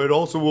like, oh, it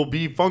also will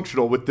be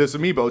functional with this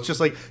amiibo. It's just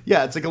like,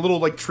 yeah, it's like a little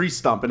like tree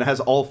stump and it has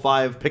all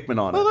 5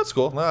 Pikmin on it. Oh, that's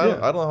cool. No, I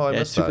don't know how I Yeah,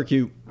 it's missed super that.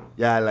 cute.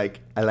 Yeah, I like.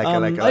 I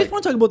just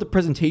want to talk about the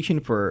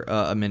presentation for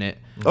a minute.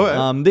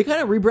 Okay. They kind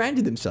of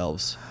rebranded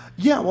themselves.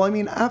 Yeah, well, I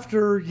mean,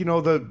 after,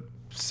 the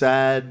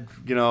sad,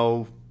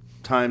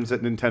 times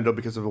at Nintendo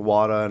because of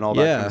Iwata and all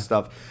that Yeah. kind of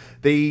stuff,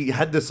 they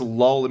had this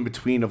lull in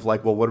between of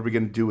like, well, what are we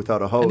going to do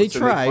without a host? And they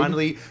tried.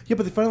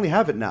 They finally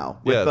have it now.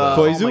 Yeah, the-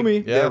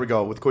 Koizumi. There we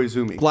go, with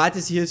Koizumi. Glad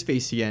to see his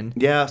face again.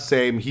 Yeah,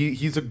 same.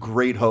 He's a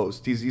great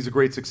host. He's a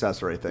great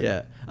successor, I think.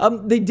 Yeah.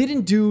 They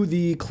didn't do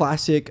the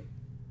classic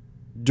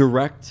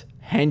direct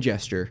hand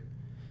gesture.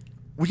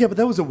 Well, yeah, but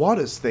that was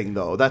Iwata's thing,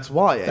 though. That's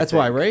why. That's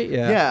why, right?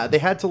 Yeah. Yeah, they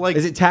had to like.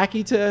 Is it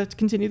tacky to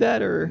continue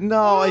that, or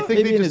No, I think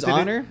maybe they in just his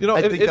did honor? It.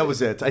 I think that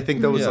was it. I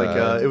think that was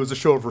it was a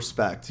show of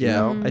respect.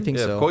 Yeah, You know? I think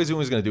Yeah, so. if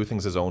Koizumi's going to do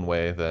things his own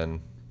way,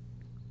 then...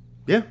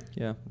 Yeah.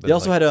 Yeah. They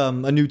also had a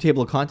new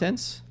table of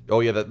contents. Oh,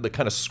 yeah, the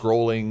kind of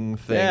scrolling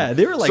thing. Yeah,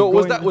 they were, like, So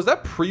was going-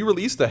 that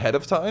pre-released ahead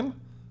of time?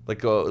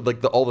 Like all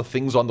the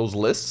things on those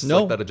lists?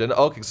 No. Like that agenda?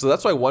 Okay, so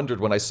that's why I wondered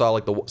when I saw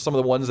like some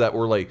of the ones that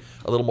were like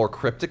a little more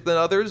cryptic than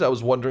others. I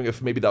was wondering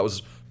if maybe that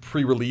was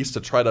pre-released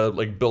to try to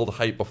like build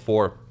hype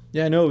before.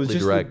 Yeah, no, it was The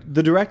just direct.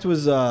 the direct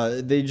was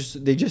they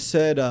just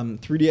said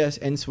 3DS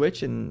and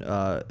Switch, and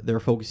they were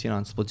focusing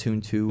on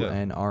Splatoon 2 Yeah.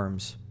 and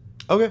ARMS.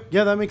 Okay.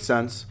 Yeah, that makes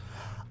sense.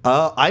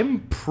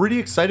 I'm pretty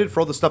excited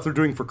for all the stuff they're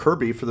doing for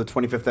Kirby for the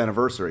 25th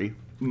anniversary.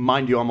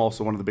 Mind you, I'm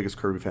also one of the biggest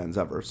Kirby fans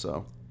ever.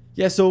 So.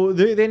 Yeah, so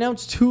they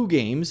announced 2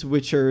 games,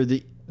 which are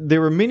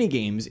there were mini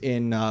games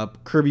in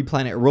Kirby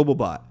Planet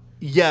Robobot.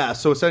 Yeah.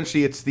 So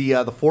essentially, it's the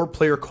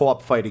 4-player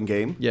co-op fighting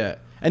game. Yeah,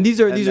 and these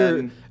are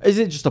then- is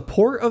it just a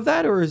port of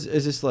that, or is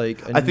this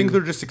like? I think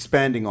they're just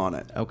expanding on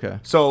it. Okay.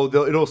 So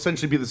it'll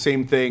essentially be the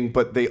same thing,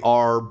 but they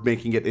are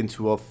making it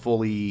into a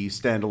fully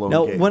standalone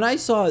Now, game. when I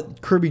saw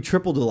Kirby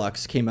Triple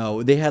Deluxe came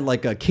out, they had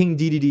like a King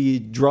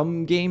DDD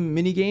drum game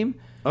mini game.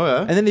 Oh,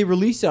 yeah? And then they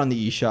released it on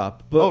the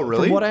eShop. But Oh,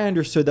 really? from what I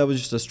understood, that was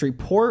just a straight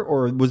port,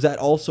 or was that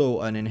also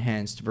an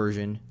enhanced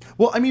version?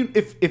 Well, I mean,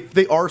 if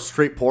they are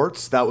straight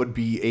ports, that would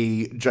be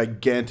a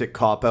gigantic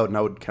cop out, and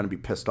I would kind of be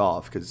pissed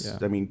off because Yeah.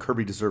 I mean,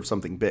 Kirby deserves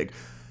something big.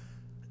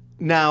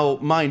 Now,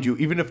 mind you,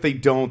 even if they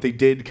don't, they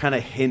did kind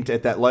of hint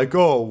at that, like,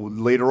 oh,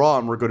 later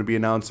on we're going to be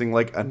announcing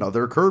like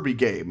another Kirby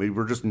game.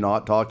 We're just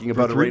not talking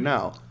about it right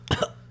now.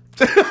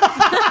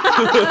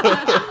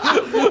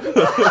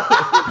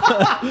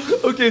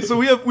 Okay, so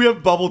we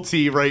have bubble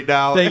tea right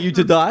now. Thank you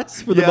to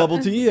Dots for the Yeah. bubble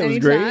tea. That was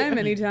Anytime, great.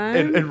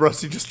 anytime. And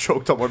Rusty just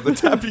choked on one of the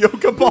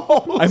tapioca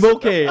balls. I'm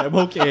okay. I'm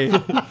okay.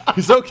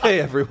 It's okay,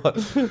 everyone.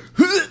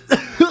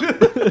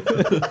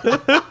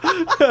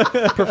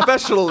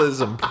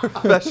 Professionalism.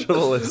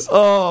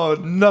 Oh,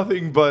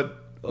 nothing but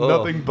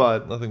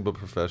Nothing but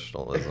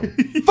professionalism.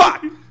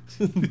 fuck.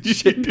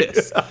 Shit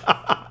piss.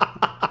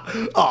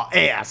 Oh,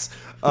 ass.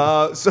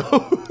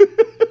 So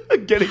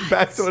getting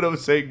back to what I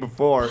was saying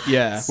before.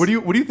 Yeah. What do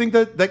you think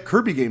that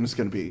Kirby game is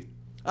going to be?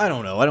 I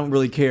don't know. I don't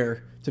really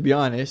care, to be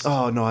honest.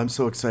 Oh no, I'm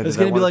so excited. It's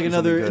going to I be want like it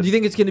something another. good. Do you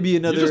think it's going to be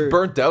another? You're just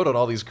burnt out on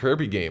all these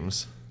Kirby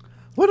games.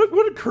 What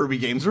are Kirby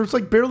games? There's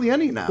like barely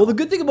any now. Well, the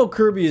good thing about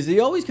Kirby is he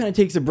always kind of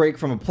takes a break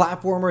from a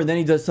platformer, and then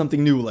he does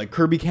something new, like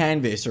Kirby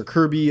Canvas or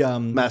Kirby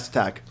Mass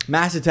Attack.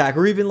 Mass Attack,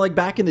 or even like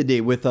back in the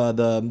day with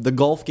the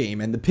golf game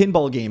and the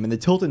pinball game and the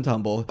tilt and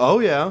tumble. Oh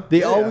yeah. They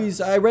Yeah. always.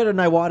 I read an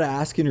Iwata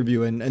Ask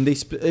interview, and they.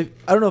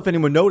 I don't know if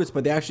anyone noticed,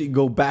 but they actually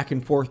go back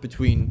and forth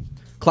between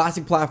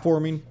classic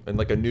platforming. And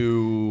like a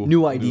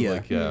new idea.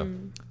 like, yeah.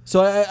 So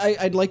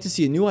I'd like to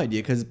see a new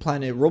idea because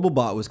Planet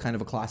Robobot was kind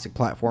of a classic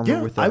platformer.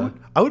 Yeah, with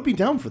I would be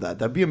down for that.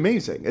 That'd be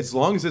amazing. As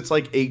long as it's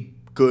like a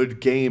good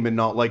game and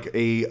not like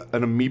an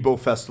Amiibo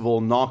Festival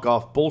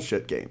knockoff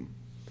bullshit game.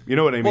 You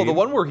know what I mean? Well, the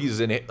one where he's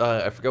in it,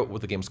 I forget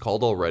what the game's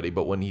called already,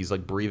 but when he's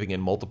like breathing in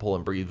multiple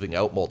and breathing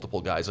out multiple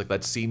guys, like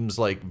that seems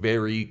like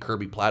very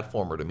Kirby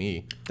platformer to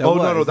me. That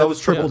was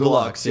Triple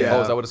Deluxe. Yeah.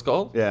 Oh, is that what it's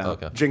called? Yeah.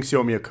 Okay. Jinx, you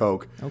owe me a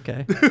Coke.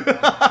 Okay. Is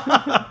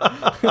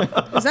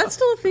that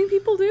still a thing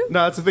people do?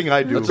 No, that's the thing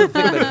I do. That's the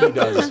thing that he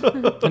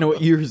does. I know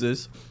what yours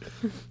is.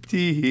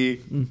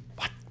 Tee-hee.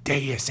 What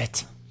day is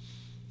it?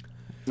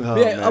 Oh,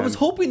 Yeah, I man. was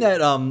hoping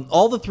that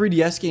all the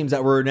 3DS games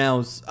that were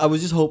announced, I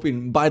was just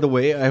hoping, by the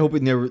way,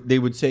 they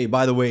would say,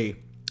 by the way,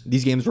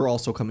 these games are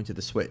also coming to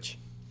the Switch.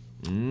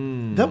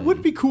 That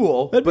would be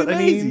cool. That'd be but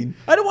amazing. I mean,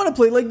 I don't want to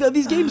play, like,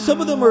 these games,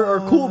 some of them are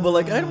cool, but,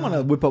 like, I don't want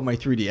to whip out my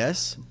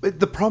 3DS.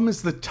 the problem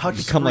is the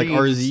touch Become like screen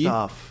RZ?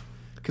 stuff.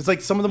 Because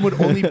like some of them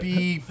would only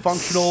be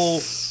functional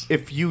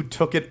if you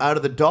took it out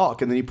of the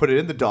dock and then you put it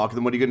in the dock. And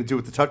then what are you going to do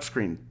with the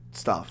touchscreen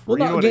stuff? Well,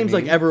 You know not what I games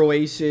like mean? Ever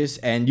Oasis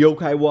and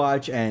Yokai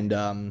Watch and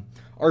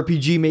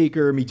RPG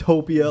Maker,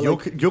 Miitopia.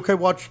 Like, Yokai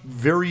Watch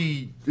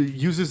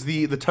uses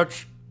the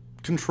touch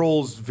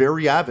controls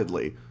very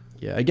avidly.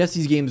 yeah, I guess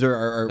these games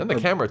are And the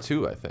camera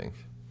too, I think.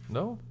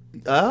 No?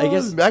 I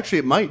guess- actually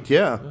it might.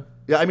 Yeah.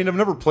 Yeah, I mean, I've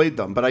never played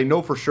them, but I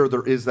know for sure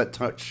there is that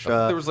touch.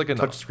 There was like an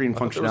touch screen I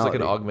thought functionality. There was like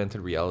an augmented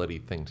reality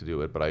thing to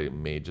do it, but I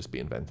may just be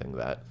inventing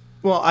that.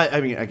 Well,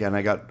 I mean, again,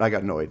 I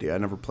got no idea. I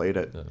never played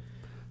it.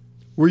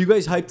 were you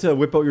guys hyped to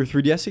whip out your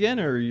 3DS again,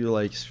 or are you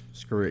like,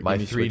 screw it? My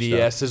give me Switch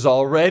 3DS is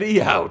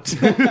already out.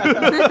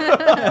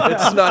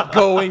 It's not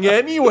going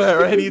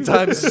anywhere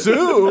anytime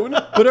soon.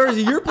 stuff? But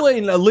RZ, you're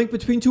playing A Link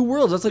Between Two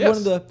Worlds. That's like one Yes.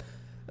 of the...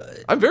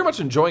 I'm very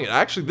much enjoying it.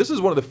 Actually, this is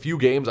one of the few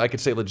games I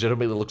could say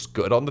legitimately looks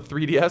good on the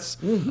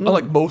 3DS.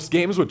 Unlike most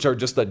games, which are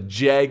just a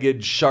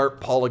jagged, sharp,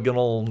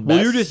 polygonal mess.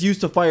 Well, you're just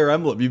used to Fire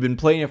Emblem. You've been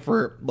playing it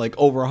for like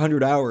over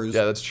 100 hours.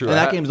 Yeah, that's true. And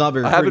that game's not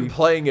very I have pretty. been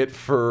playing it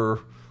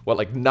for, what,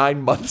 like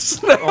 9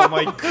 months now? Oh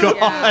my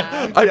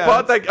god!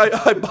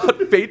 Yeah. I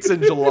bought Fates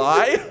in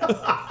July.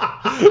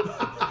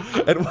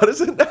 And what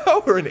is it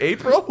now? We're in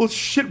April? Well,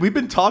 shit, we've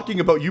been talking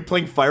about you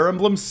playing Fire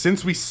Emblem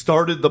since we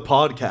started the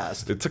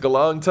podcast. It took a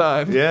long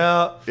time.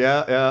 Yeah.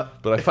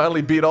 But I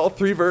finally beat all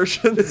 3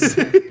 versions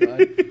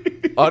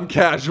on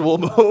casual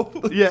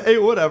mode. Yeah, hey,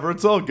 whatever.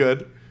 It's all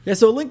good. Yeah,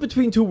 so A Link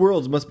Between Two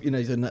Worlds must be a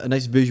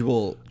nice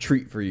visual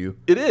treat for you.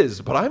 It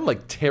is, but I'm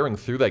like tearing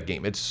through that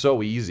game. It's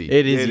so easy.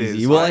 It is It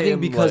easy. is. Well, I I think am,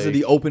 because of like-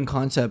 the open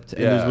concept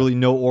and Yeah. there's really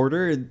no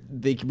order,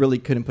 they really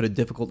couldn't put a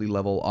difficulty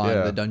level on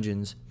Yeah. the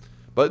dungeons.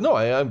 But no,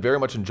 I'm very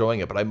much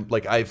enjoying it. But I'm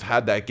like, I've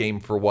had that game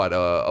for what,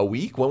 a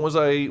week? When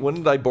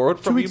did I borrow it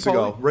 2 from weeks you,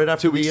 ago, Paulie? right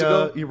after 2 weeks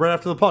ago. right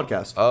after the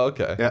podcast. Oh,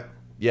 okay. Yeah.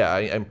 Yeah,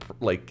 I'm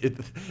like,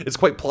 it's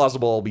quite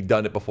plausible I'll be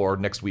done it before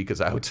next week is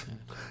out.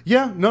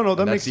 Yeah, no,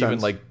 that makes That's even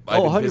sense. like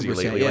I've been busy 100%,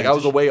 lately. yeah, Like it's I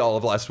was a away all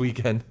of last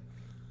weekend.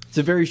 It's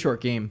a very short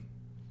game.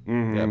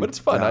 Yeah, but it's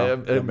fun.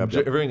 Yeah. I'm Yep.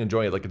 very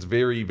enjoying it. Like it's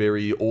very,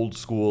 very old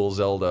school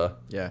Zelda.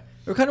 Yeah.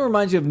 It kind of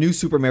reminds you of New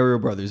Super Mario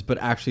Brothers, but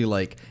actually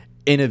like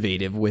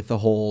innovative with the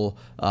whole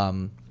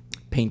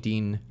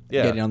painting,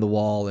 Yeah. getting on the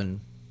wall, and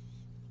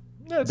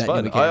Yeah, it's That new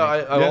fun.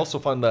 mechanic. I Yeah. also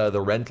find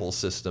the rental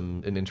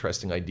system an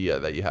interesting idea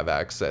that you have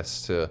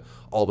access to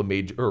all the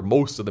major or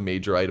most of the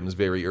major items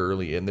very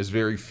early, and there's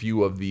very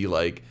few of the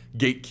like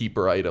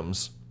gatekeeper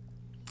items.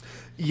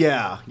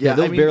 yeah. those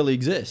I mean, barely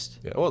exist.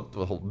 Yeah,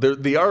 well,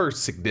 they are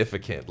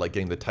significant. Like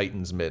getting the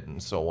Titan's Mitt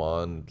and so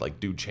on, like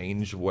do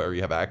change where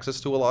you have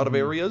access to a lot of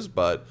areas,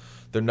 but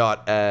they're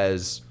not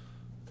as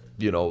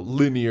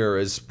linear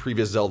as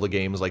previous Zelda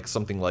games, like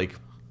something like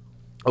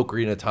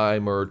Ocarina of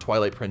Time or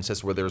Twilight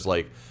Princess, where there's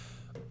like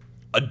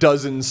a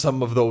dozen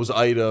some of those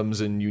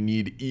items and you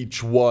need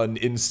each one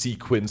in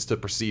sequence to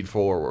proceed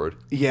forward.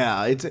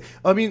 Yeah,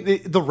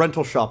 the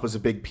rental shop was a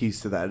big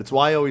piece to that. It's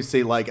why I always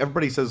say, like,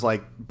 everybody says,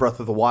 like, Breath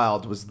of the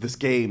Wild was this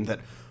game that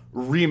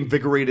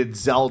reinvigorated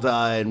Zelda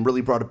and really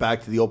brought it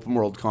back to the open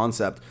world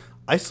concept.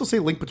 I still say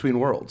Link Between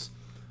Worlds.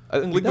 I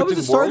think Link That was Between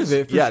the start Worlds- of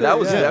it, for yeah, sure, that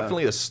was yeah.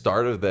 definitely the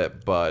start of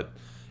it, but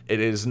it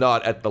is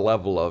not at the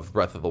level of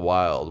Breath of the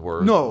Wild,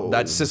 where No.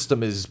 that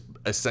system is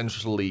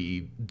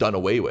essentially done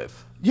away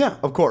with. Yeah,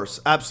 of course,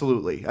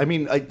 absolutely. I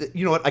mean,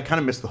 you know what? I kind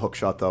of missed the hook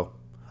shot though.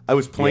 I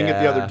was playing it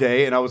the Yeah. other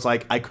day, and I was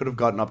like, I could have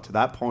gotten up to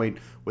that point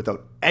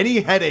without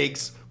any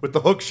headaches with the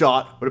hook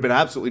shot. Would have been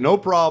absolutely no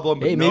problem.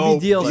 But Hey, no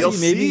maybe DLC,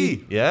 DLC,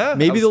 maybe yeah,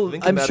 maybe I was they'll.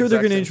 thinking I'm that sure they're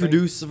exact going to same thing.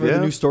 introduce for Yeah. the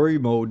new story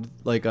mode.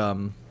 Like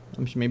I'm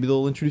sure maybe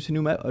they'll introduce a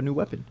new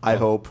weapon. I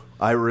hope.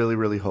 I really,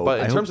 really hope. But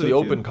in hope terms of so, the too.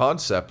 open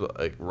concept,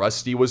 like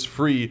Rusty was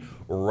free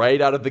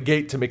right out of the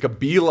gate to make a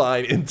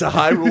beeline into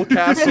Hyrule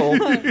Castle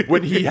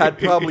when he had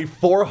probably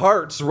 4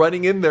 hearts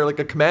running in there like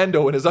a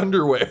commando in his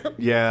underwear.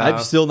 yeah, I'm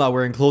still not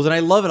wearing clothes, and I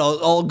love it.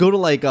 I'll go to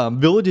like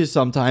villages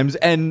sometimes,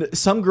 and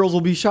some girls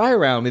will be shy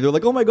around me. They're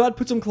like, "Oh my god,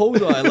 put some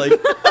clothes on!" Like,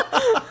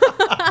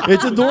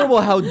 it's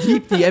adorable how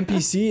deep the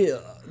NPC,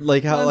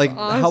 like how That's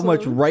how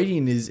much awesome.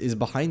 writing is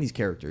behind these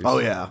characters. Oh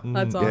yeah.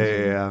 That's Yeah, awesome.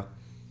 yeah.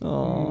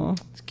 Aw.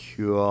 It's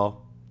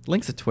cool.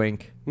 Link's a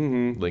twink.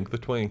 Link the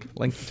Twink.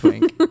 Link's a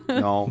twink.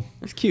 No.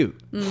 He's cute.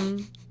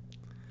 He's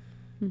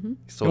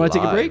so You want to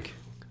take a live. break?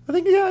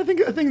 I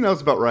think that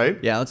was about right.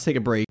 Yeah, let's take a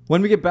break.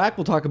 When we get back,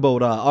 we'll talk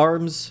about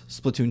ARMS,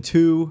 Splatoon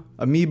 2,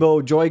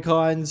 Amiibo,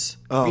 Joy-Cons,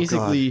 Oh,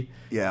 basically God.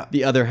 Yeah.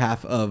 the other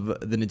half of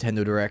the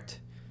Nintendo Direct.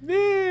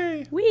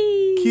 Yay.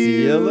 Whee!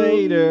 See you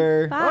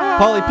later. Bye.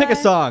 Polly, pick a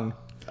song.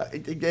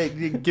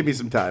 Give me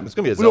some time. It's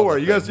gonna be a Don't Zelda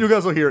worry, you thing.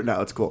 guys will hear it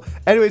now. It's cool.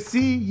 Anyway,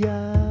 see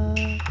ya.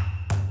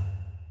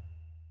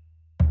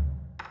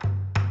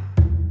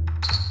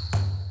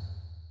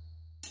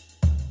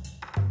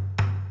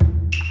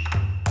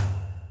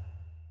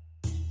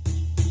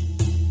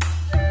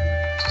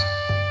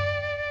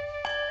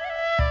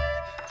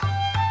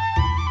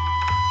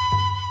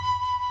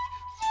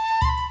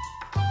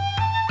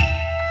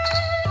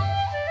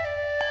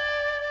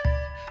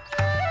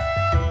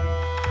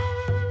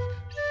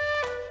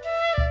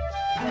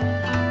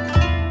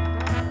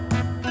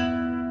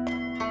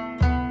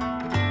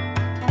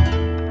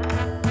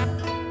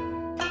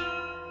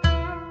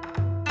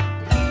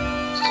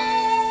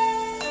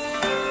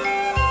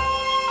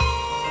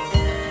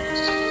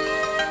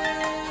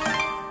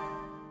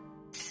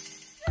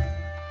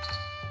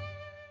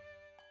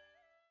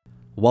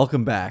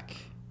 Welcome back.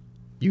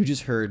 You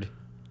just heard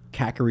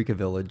Kakariko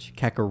Village.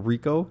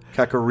 Kakariko?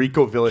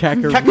 Kakariko Village.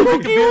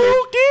 Kakariko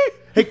Village.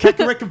 Hey,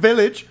 Kakariko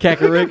Village.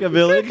 Kakariko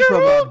Village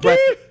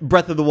from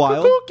Breath of the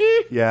Wild.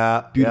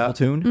 Yeah. Beautiful yeah.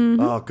 tune.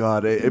 Oh,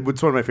 God.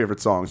 It's one of my favorite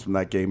songs from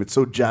that game. It's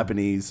so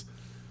Japanese.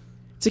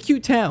 It's a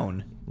cute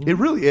town. It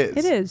really is.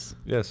 It is.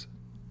 Yes.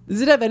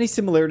 Does it have any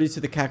similarities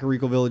to the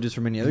Kakariko villages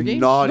from any other games?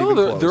 Not No, even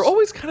they're, close. they're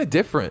always kind of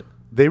different.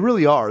 They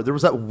really are. There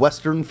was that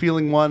Western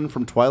feeling one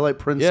from Twilight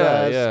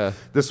Princess. Yeah.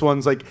 This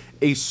one's like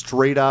a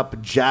straight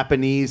up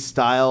Japanese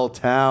style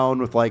town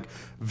with like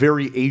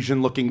very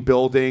Asian looking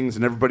buildings,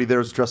 and everybody there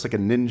is dressed like a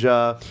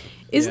ninja.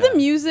 Is Yeah. the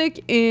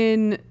music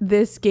in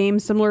this game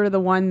similar to the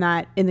one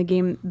that in the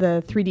game,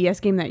 the 3DS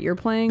game that you're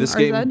playing? This RZ?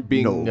 game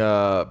being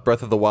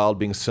Breath of the Wild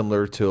being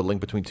similar to A Link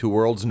Between Two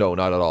Worlds? No,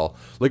 not at all.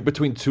 Link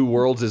Between Two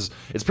Worlds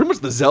it's pretty much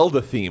the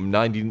Zelda theme.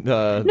 90.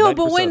 No,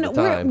 but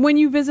when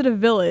you visit a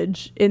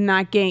village in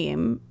that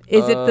game,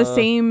 is it the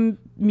same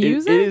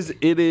music?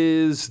 It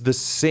is the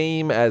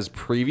same as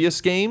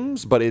previous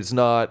games, but it's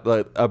not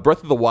like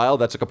Breath of the Wild.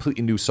 That's a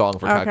completely new song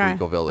for Okay.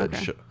 Kakariko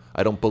Village. Okay.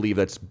 I don't believe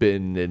that's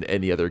been in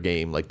any other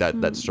game like that.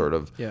 That's sort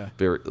of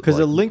very Because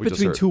like A Link we just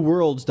Between heard. Two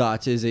Worlds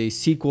Dots is a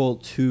sequel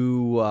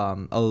to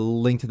A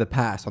Link to the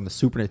Past on the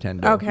Super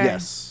Nintendo. Okay.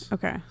 Yes.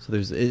 Okay. So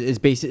it's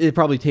basically it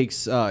probably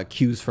takes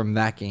cues from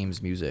that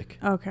game's music.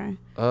 Okay.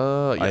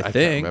 Yeah, I think.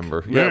 can't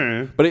remember. Yeah.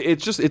 Yeah, but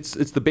it's just it's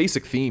the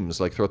basic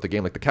themes like throughout the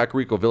game. Like the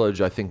Kakariko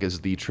Village, I think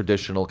is the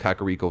traditional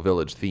Kakariko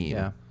Village theme.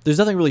 Yeah. There's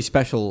nothing really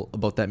special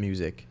about that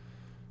music.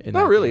 in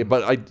Not that really, game.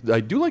 but I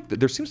do like that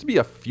there seems to be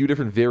a few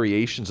different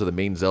variations of the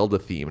main Zelda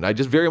theme, and I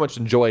just very much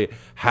enjoy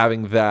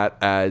having that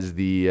as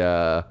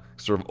the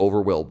sort of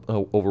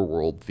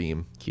overworld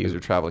theme as you're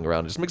traveling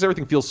around. It just makes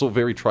everything feel so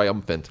very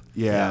triumphant.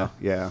 Yeah.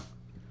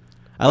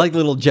 I like the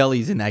little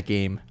jellies in that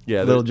game.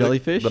 Yeah, little the-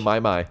 jellyfish. The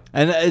Mai.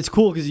 And it's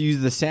cool because you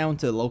use the sound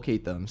to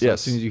locate them. So Yes.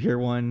 as soon as you hear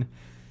one,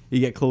 you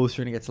get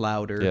closer and it gets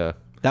louder. Yeah.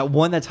 That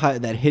one that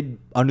hid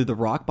under the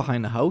rock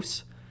behind the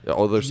house.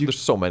 Oh, there's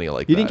so many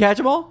like You that. didn't catch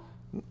them all?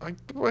 I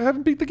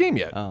haven't beat the game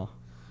yet. Oh,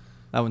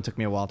 that one took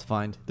me a while to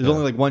find. There's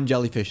only like one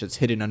jellyfish that's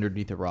hidden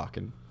underneath a rock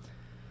and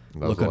That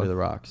was look the under one. the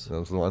rocks. That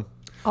was the one.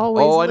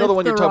 Always Oh, I know the lift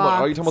one you're talking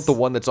about. Are you rocks. talking about the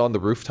one that's on the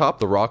rooftop?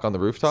 The rock on the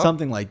rooftop?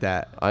 Something like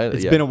that.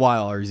 It's yeah. been a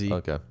while, RZ.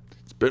 Okay.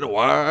 It's been a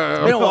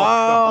while. Been a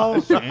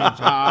while.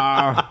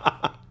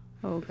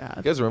 Oh God.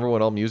 You guys remember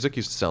when all music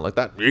used to sound like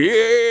that?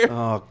 Yeah.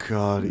 Oh,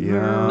 God. There's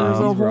Yeah.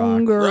 a he's rock.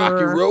 hunger.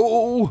 Rocky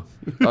roll.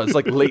 It's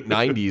like late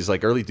 90s,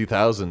 like early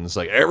 2000s.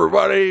 Like,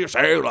 everybody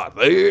say like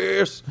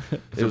this.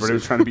 Everybody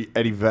was trying to be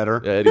Eddie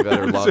Vedder. Yeah, Eddie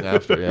Vedder long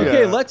after. Yeah.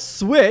 Okay, let's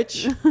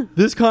switch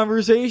this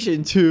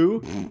conversation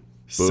to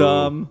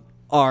some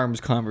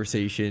ARMS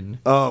conversation.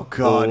 Oh,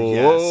 God.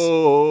 Yes.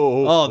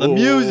 Oh, the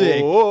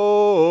music.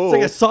 Oh, It's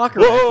like a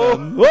soccer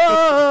anthem.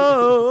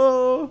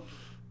 Whoa!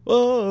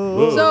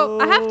 Whoa! So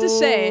I have to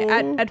say,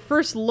 at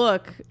first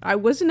look, I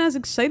wasn't as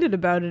excited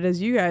about it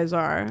as you guys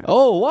are.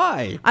 Oh,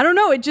 why? I don't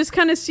know. It just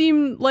kind of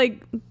seemed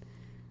like,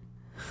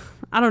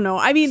 I don't know.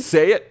 I mean,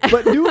 Say it.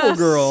 But Noodle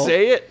Girl.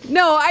 Say it.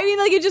 no, I mean,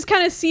 like, it just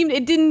kind of seemed,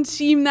 it didn't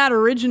seem that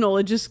original.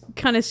 It just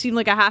kind of seemed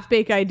like a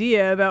half-baked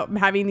idea about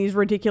having these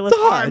ridiculous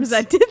Dots. arms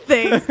that did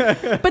things.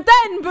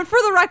 but for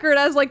the record,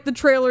 as like the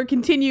trailer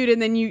continued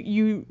and then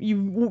you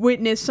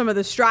witnessed some of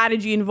the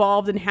strategy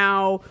involved and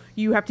how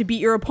you have to beat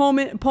your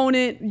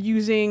opponent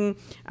using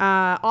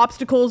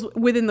obstacles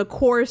within the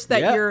course that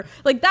Yeah. you're,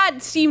 like,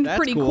 that seemed That's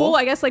pretty cool. cool.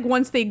 I guess, like,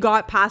 once they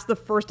got past the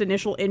first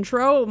initial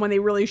intro, when they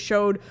really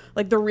showed,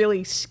 like, the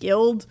really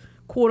skilled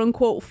quote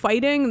unquote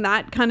fighting,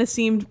 that kind of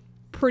seemed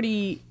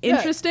pretty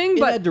interesting. In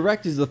But that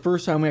direct is the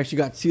first time we actually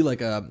got to see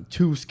like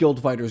two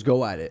skilled fighters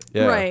go at it.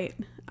 Yeah. right.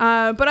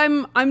 But I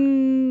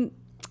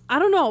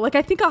don't know. Like,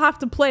 I think I'll have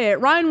to play it.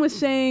 Ryan was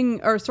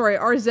saying, or sorry,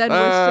 RZ was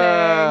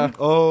saying.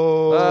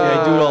 Oh.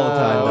 Yeah, I do it all the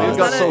time. We Is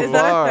got that so is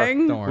that a far.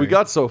 thing? Don't worry. We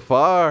got so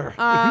far.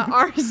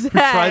 RZ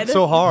Tried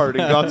so hard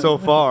and got so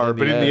far,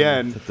 but in the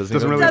end, it it doesn't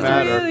doesn't even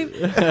really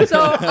matter. matter.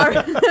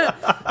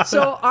 So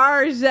So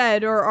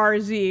RZ or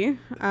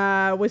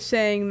RZ was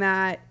saying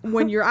that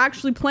when you're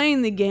actually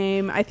playing the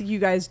game, I think you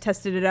guys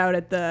tested it out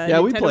at the Yeah,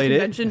 we Nintendo played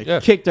convention. it. Yeah.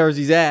 Kicked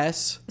RZ's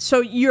ass.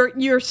 So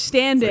you're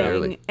standing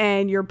Fairly.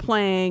 and you're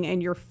playing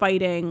and you're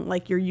fighting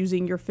like you're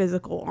using your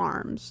physical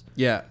arms.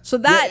 Yeah. So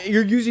that- Yeah,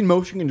 you're using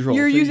motion controls.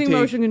 You're So you using take-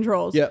 motion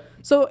controls. Yep.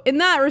 So in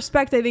that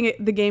respect, I think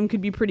the game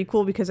could be pretty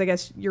cool because I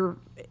guess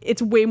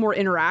it's way more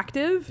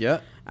interactive. Yeah.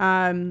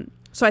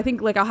 So I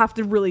think like I'll have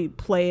to really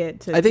play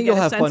it to I think get you'll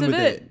a have sense fun of with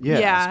it.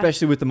 Yeah.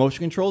 Especially with the motion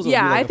controls. it'll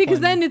Yeah, be like I a think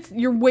because fun- then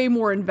you're way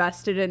more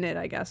invested in it,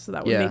 I guess. So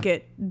that would Yeah. make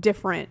it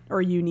different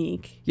or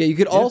unique. Yeah, you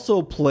could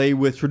also play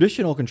with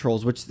traditional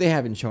controls, which they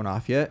haven't shown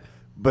off yet.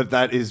 But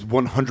that is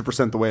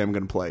 100% the way I'm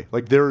going to play.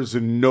 Like, there is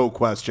no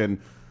question.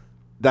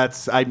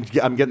 I'm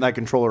getting that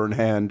controller in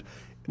hand.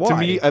 To Why?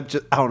 me, I don't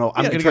know.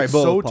 I'm gotta going to try get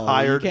both, so Paul. You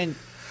tired. can't-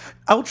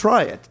 I'll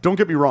try it. Don't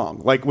get me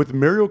wrong. Like with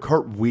Mario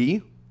Kart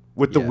Wii,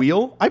 with the Yeah.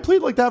 wheel, I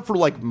played like that for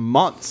like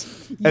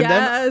months. And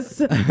Yes.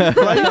 then,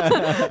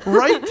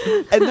 right?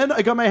 And then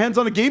I got my hands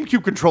on a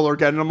GameCube controller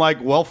again, and I'm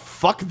like, well,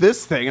 fuck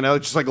this thing. And I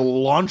just like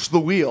launched the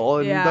wheel,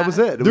 and Yeah. that was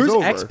it. It There's was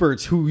over.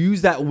 experts who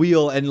use that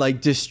wheel and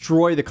like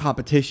destroy the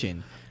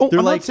competition. Oh, They're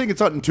I'm like, not saying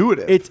it's not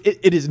intuitive.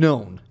 it is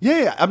known.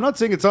 Yeah, I'm not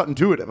saying it's not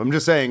intuitive. I'm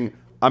just saying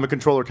I'm a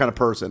controller kind of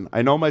person.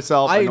 I know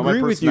myself. I know my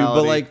agree with you, but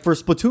personality. like for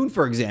Splatoon,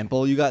 for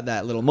example, you got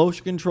that little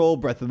motion control.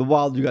 Breath of the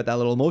Wild, you got that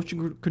little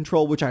motion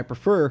control, which I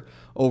prefer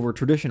over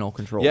traditional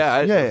controls.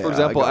 Yeah, Yeah, for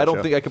example, I don't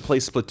gotcha. think I could play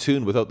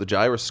Splatoon without the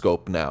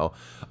gyroscope now.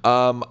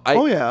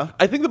 Oh, yeah.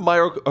 I think the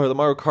Mario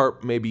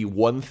Kart may be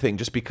one thing,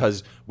 just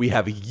because we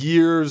have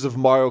years of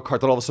Mario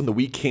Kart. Then all of a sudden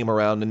the Wii came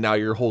around, and now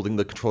you're holding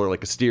the controller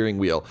like a steering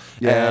wheel.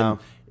 Yeah. And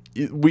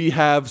we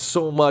have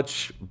so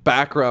much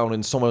background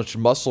and so much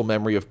muscle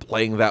memory of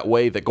playing that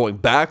way that going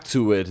back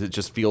to it, it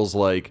just feels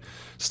like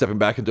stepping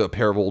back into a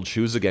pair of old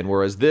shoes again.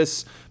 Whereas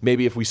this,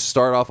 maybe if we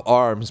start off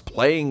ARMS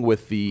playing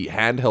with the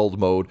handheld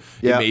mode,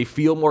 Yeah. it may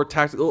feel more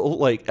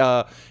tactical.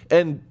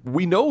 And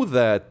we know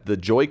that the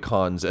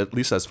Joy-Cons, at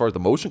least as far as the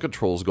motion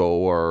controls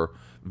go, are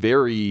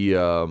very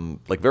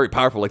very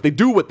powerful. Like they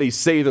do what they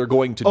say they're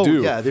going to Oh,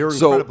 do. yeah, they're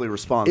So incredibly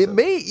responsive. It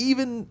may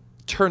even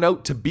turn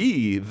out to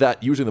be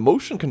that using the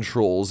motion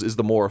controls is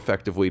the more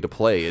effective way to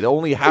play. It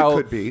only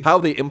could be. how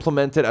they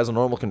implement it as a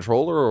normal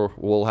controller, or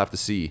we'll have to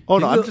see. oh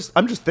no,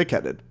 I'm just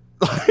thick-headed.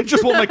 I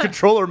just want my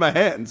controller in my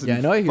hands. Yeah,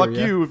 I know, I hear Fuck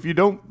ya. you if you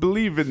don't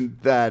believe in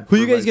that. Who for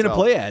you guys gonna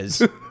myself. play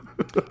as?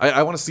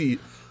 I want to see.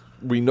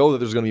 We know that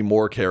there's going to be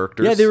more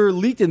characters. Yeah, they were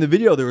leaked in the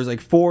video. There was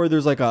like 4.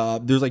 There's like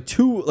a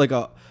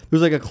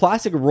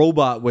classic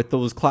robot with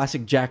those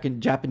classic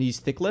Japanese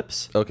thick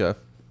lips. Okay.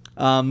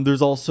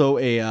 There's also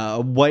a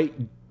white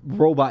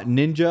robot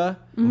ninja.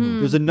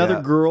 There's another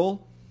Yeah.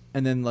 girl,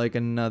 and then like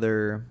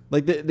another.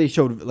 Like they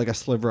showed like a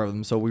sliver of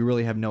them, so we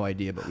really have no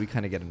idea, but we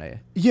kind of get an idea.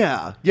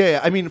 Yeah.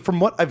 I mean, from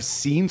what I've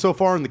seen so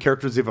far and the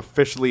characters they've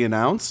officially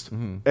announced,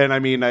 and I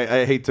mean,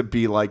 I hate to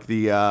be like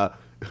the,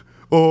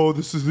 oh,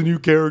 this is the new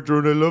character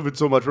and I love it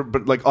so much,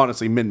 but like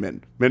honestly, Min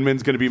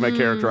Min's gonna be my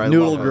character. I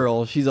Noodle love her.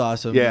 girl, she's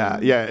awesome. Yeah.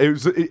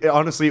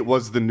 Honestly, it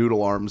was the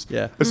noodle arms.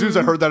 Yeah. As soon as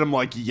I heard that, I'm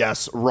like,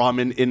 yes,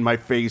 ramen in my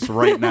face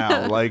right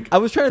now. Like, I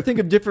was trying to think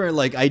of different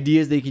like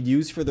ideas they could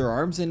use for their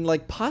arms, and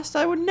like pasta.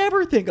 I would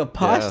never think of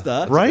pasta.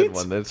 That's Right? A good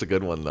one. That's a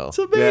good one, though. It's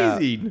yeah.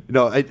 amazing.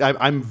 No,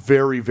 I'm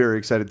very, very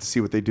excited to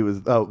see what they do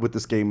with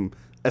this game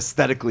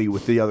aesthetically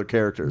with the other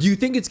characters. Do you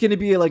think it's going to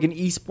be like an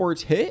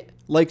esports hit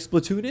like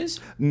Splatoon is?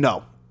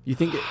 No. You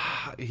think?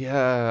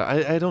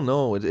 Yeah, I don't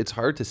know. It's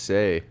hard to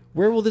say.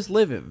 Where will this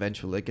live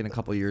eventually? Like in a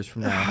couple years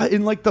from now?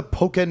 In like the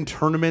Pokken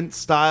tournament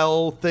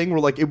style thing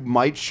where like it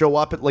might show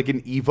up at like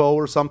an Evo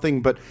or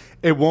something, but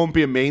it won't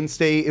be a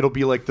mainstay. It'll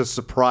be like the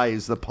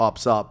surprise that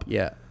pops up.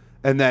 Yeah.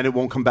 And then it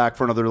won't come back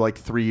for another like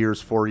 3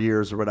 years, 4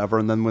 years or whatever.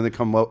 And then when they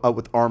come out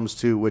with ARMS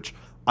 2, which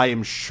I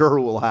am sure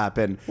will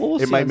happen, Well,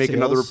 we'll it see might on make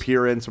another sales.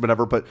 appearance or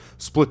whatever. But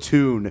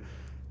Splatoon,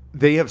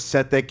 they have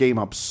set that game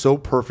up so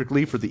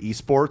perfectly for the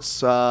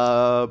esports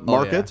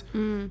market.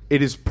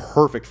 It is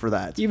perfect for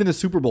that. Even the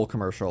Super Bowl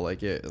commercial, like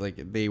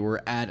they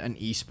were at an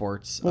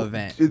esports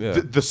event.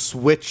 The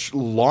Switch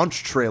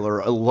launch trailer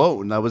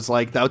alone,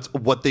 that's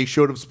what they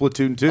showed of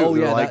Splatoon 2. Oh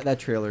They're yeah, like, that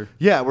trailer.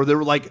 yeah, where they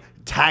were like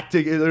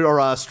tactic or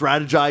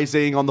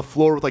strategizing on the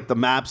floor with like the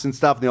maps and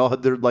stuff. And they all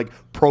had their like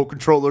pro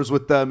controllers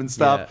with them and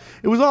stuff. Yeah.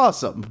 It was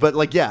awesome. But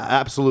like, yeah,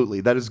 absolutely,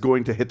 that is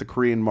going to hit the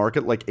Korean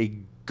market like a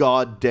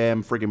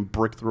goddamn friggin'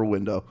 brick through a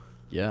window.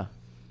 Yeah.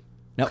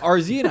 Now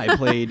RZ and I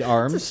played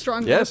ARMS,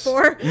 Strong Yes.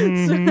 metaphor.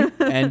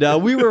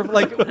 and we were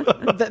like,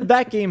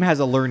 that game has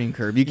a learning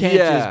curve. You can't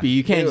Yeah.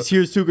 you can't just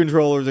here's 2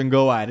 controllers and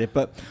go at it.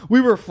 But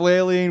we were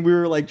flailing. We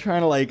were like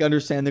trying to like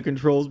understand the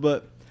controls,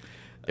 but.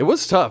 It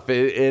was tough,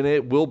 and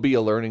it will be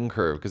a learning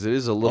curve because it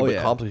is a little Oh, bit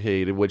yeah.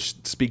 complicated, which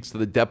speaks to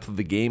the depth of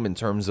the game in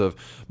terms of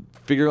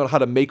figuring out how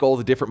to make all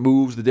the different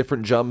moves, the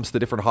different jumps, the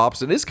different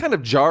hops. And it's kind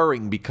of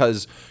jarring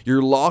because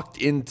you're locked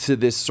into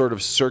this sort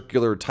of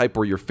circular type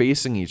where you're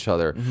facing each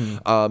other.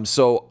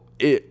 So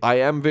I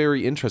am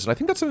very interested. I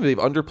think that's something they've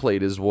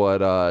underplayed is what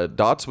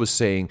Dots was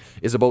saying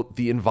is about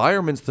the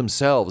environments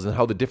themselves and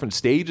how the different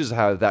stages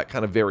have that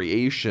kind of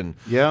variation.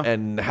 Yeah.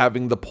 And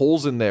having the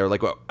poles in there,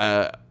 like,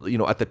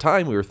 at the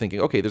time we were thinking,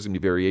 okay, there's going to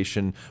be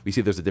variation. We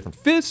see there's a different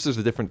fists, there's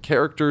a different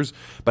characters,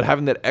 but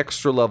having that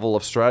extra level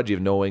of strategy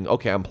of knowing,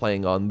 okay, I'm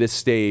playing on this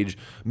stage,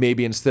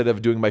 maybe instead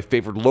of doing my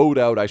favorite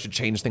loadout, I should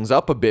change things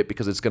up a bit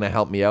because it's going to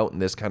help me out in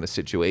this kind of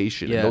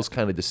situation. Yeah. And those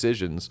kind of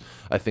decisions,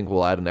 I think,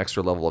 will add an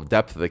extra level of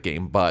depth to the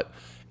game. But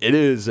it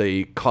is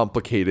a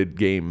complicated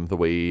game the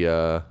way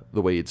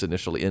it's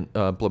initially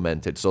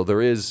implemented. So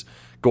there is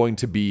going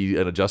to be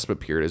an adjustment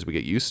period as we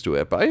get used to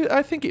it. But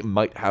I think it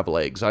might have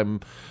legs. I'm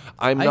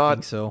not.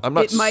 think so. I'm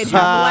not. It might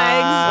have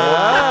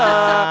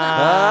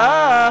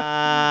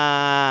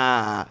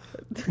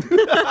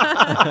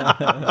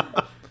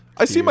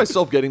I see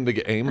myself getting the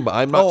game, but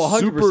I'm not 100%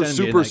 super getting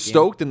that game.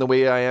 stoked in the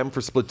way I am for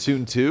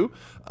Splatoon 2.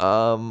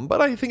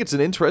 But I think it's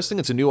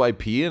it's a new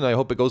IP, and I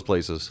hope it goes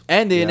places.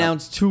 And they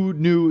announced 2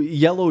 new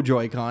yellow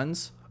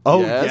Joy-Cons.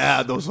 Oh Yes.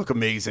 yeah, those look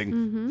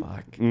amazing.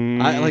 Fuck.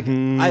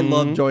 I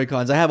love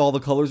Joy-Cons. I have all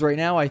the colors right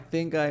now. I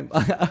think I'm.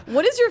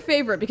 What is your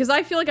favorite? Because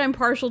I feel like I'm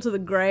partial to the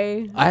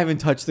gray. I haven't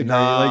touched the gray.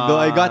 Like though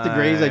I got the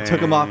grays, I took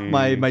them off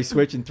my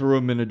Switch and threw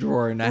them in a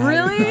drawer, and I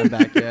Really? haven't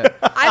gone back yet.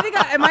 I think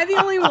am I the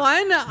only one?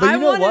 I you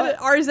know wanted what?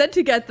 RZ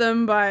to get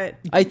them, but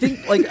I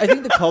think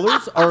the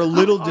colors are a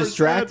little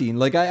distracting.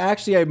 Like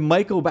I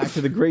might go back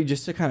to the gray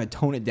just to kind of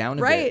tone it down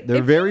a Right. bit. They're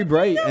It very feels-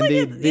 bright, I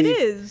feel and like it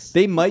is.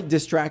 They might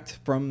distract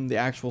from the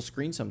actual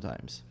screen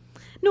sometimes.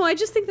 no, I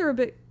just think they're a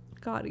bit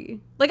gaudy.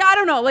 Like I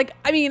don't know. Like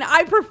I mean,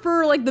 I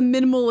prefer like the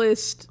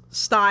minimalist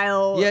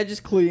style. Yeah,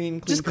 just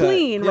clean just cut.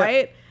 clean, Yeah.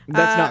 right?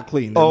 That's not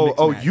clean. They're mixed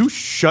match. You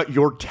shut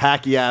your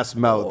tacky ass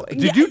mouth.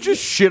 Did yeah. you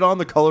just shit on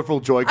the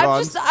colorful Joy-Cons?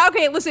 I'm just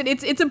okay. Listen,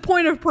 it's a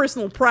point of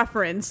personal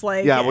preference.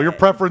 Like Yeah, well, your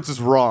preference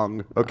is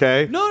wrong.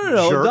 Okay.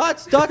 No. Jerk.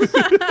 Dots.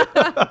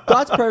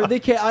 They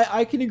can.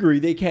 I can agree.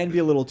 They can be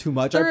a little too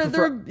much. Yeah.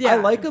 I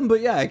like them,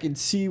 but yeah, I can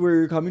see where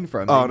you're coming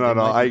from. Oh They no,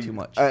 might I be too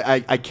much.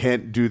 I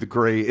can't do the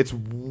gray. It's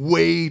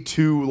way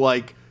too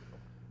like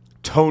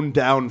toned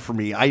down for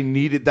me. I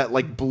needed that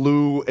like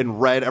blue and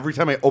red. Every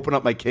time I open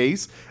up my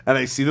case and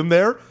I see them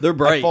there, They're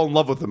bright. I fall in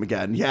love with them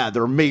again. Yeah,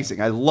 they're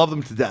amazing. I love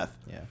them to death.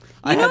 yeah.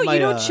 You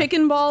know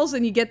chicken balls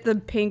and you get the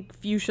pink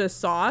fuchsia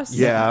sauce.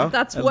 Yeah.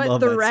 That's I what love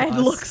the that red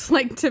sauce. looks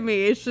like to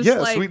me. It's just Yeah,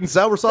 like sweet and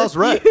sour sauce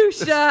red.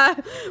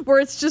 fuchsia, where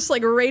it's just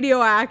like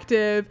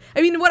radioactive.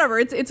 I mean, whatever.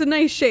 It's a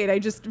nice shade. I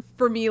just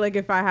for me like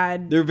if I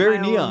had They're very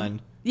my own-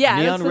 neon. Yeah,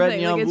 Neon that's the red, thing.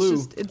 neon like, blue.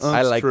 It's just, it's,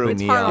 I like true. the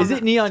It's neon. hard on Is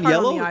it neon It's hard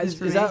on yellow? the eyes Is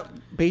for me. that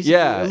basically?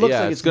 Yeah, it looks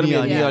yeah, like it's going to be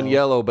neon neon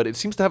yellow, but it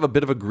seems to have a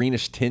bit of a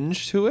greenish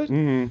tinge to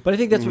it. But I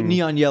think that's what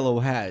neon yellow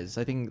has.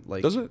 I think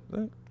like. Does it?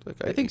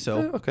 Okay. I think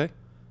so. Okay.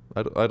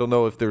 I don't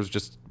know if there's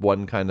just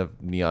one kind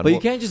of neon. But you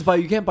can't just buy.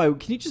 You can't buy.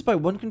 Can you just buy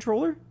one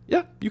controller?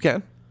 Yeah, you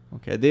can.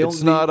 Okay, they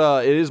It's only,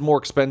 not. It is more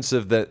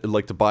expensive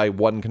to buy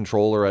one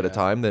controller at a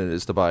time than it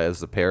is to buy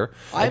as the pair.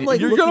 I'm, And like,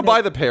 you're gonna looking buy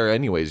at- the pair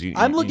anyways.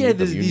 I'm looking at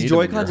these need them in your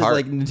Joy-Cons as heart.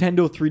 like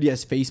Nintendo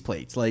 3DS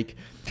faceplates. Like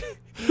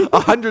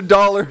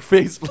 $100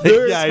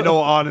 faceplate. Yeah, I know.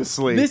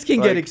 Honestly, this can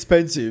Like, get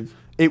expensive.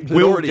 It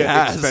will already get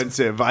has.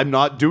 expensive. I'm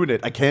not doing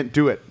it. I can't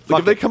do it. Like Fuck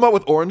if they it. come out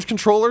with orange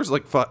controllers,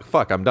 like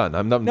fuck, I'm done.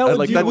 I'm done. Now,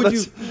 like, would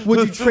you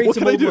trade what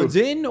some can I old do? ones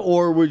in,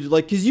 or would you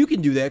like? Because you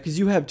can do that because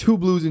you have 2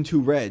 blues and 2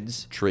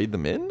 reds. Trade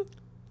them in?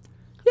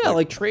 Yeah,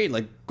 like trade,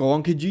 like go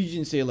on Kijiji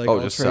and say like, Oh,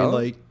 I'll just trade sell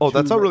it? like. Oh,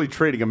 that's 2 not really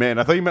trading them in.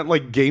 I thought you meant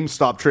like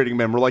GameStop trading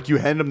them in, where like you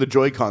hand them the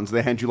Joy-Cons,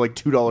 they hand you like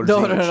 $2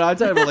 No, each. no. I'm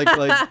talking about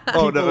like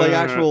Oh, people, no, like no, no,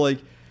 actual no.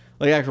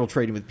 like actual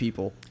trading with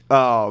people.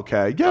 Oh,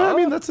 okay. Yeah, I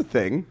mean that's a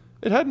thing.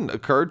 It hadn't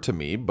occurred to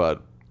me,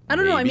 but I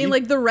don't know. I maybe. mean,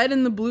 like the red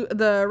and the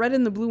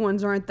blue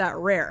ones aren't that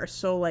rare.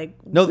 So like,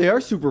 No, they are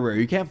super rare.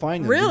 You can't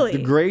find them. Really? The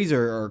grays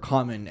are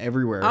common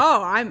everywhere.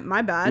 oh, I'm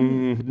my bad.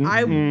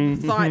 I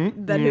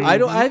thought that it I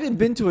haven't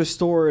been to a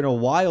store in a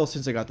while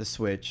since I got the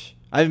Switch.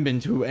 I haven't been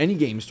to any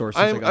game store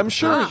since I got I'm the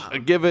sure.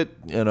 Switch. Give it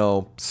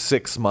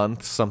 6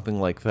 months, something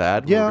like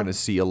that. Yeah. We're gonna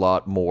see a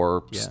lot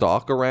more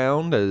stock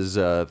around as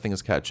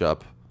things catch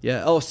up.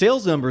 Yeah. Oh,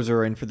 sales numbers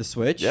are in for the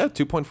Switch. Yeah,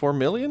 2.4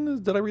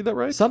 million. Did I read that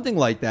right? Something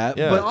like that.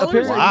 Yeah. But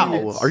Dollars? apparently,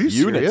 Wow, are you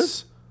Units.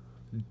 serious?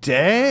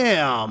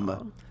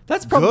 Damn.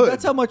 that's probably Good.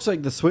 that's how much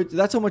like the Switch.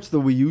 That's how much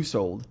the Wii U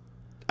sold.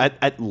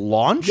 At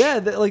launch? Yeah,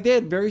 like they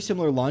had very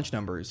similar launch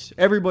numbers.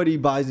 Everybody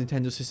buys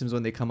Nintendo systems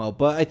when they come out,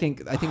 but I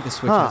think the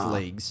Switch has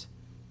legs.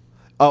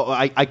 Oh,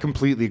 I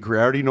completely agree.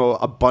 I already know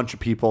a bunch of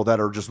people that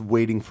are just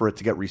waiting for it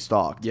to get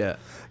restocked. Yeah.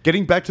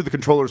 Getting back to the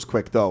controllers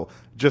quick, though,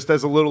 just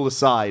as a little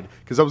aside,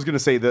 because I was going to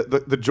say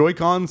that the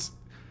Joy-Cons,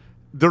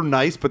 they're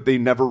nice, but they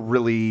never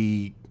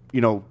really,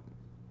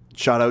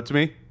 shot out to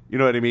me. You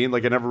know what I mean?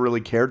 Like, I never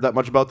really cared that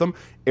much about them.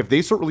 If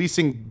they start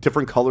releasing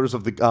different colors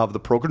of the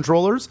Pro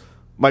controllers,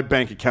 my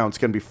bank account's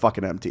going to be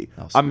fucking empty.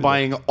 I'm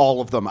buying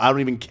all of them. I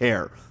don't even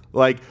care.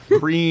 Like,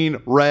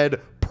 green,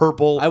 red,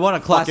 purple. I want a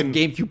classic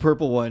fucking- GameCube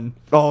purple one.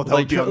 Oh, that like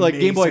would be like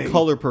Game Boy amazing.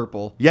 Color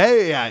purple.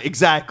 Yeah.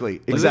 Exactly.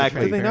 Did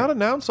Exactly. they not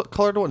announce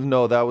colored one?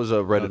 No, that was a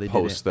Reddit they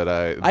post didn't.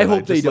 that I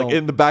hope they just, like, don't.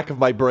 in the back of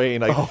my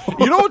brain,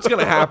 you know what's going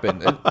to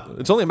happen?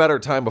 It's only a matter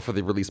of time before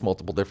they release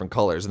multiple different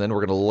colors, and then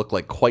we're going to look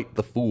like quite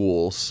the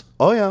fools.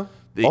 Oh yeah.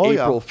 The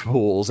April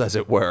Fools, as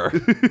it were.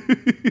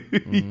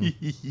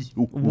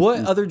 What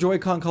other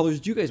Joy-Con colors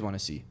do you guys want to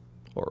see?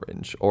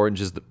 Orange. Orange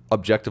is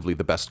objectively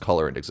the best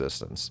color in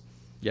existence.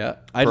 Yeah,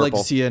 I'd like to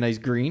Purple. see a nice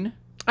green.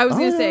 I was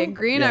gonna yeah. say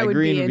green. Yeah, I would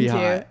green be would be into.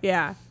 hot.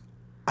 Yeah.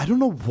 I don't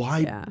know why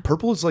Yeah.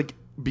 purple has like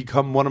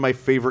become one of my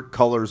favorite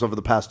colors over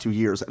the past 2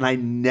 years, and I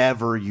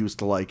never used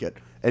to like it,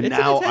 and It's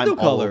now a Nintendo I'm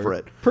color. all over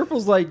it.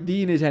 Purple's like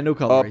the Nintendo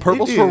color. I think.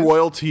 Purple's It for is.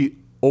 royalty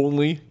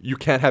only. You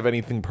can't have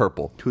anything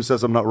purple. Who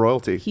says I'm not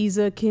royalty? He's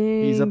a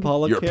king. He's a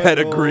Paula Your Campbell.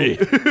 pedigree.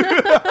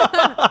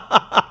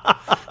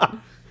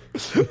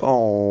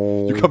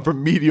 Oh, You come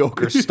from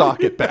mediocre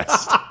stock at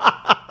best.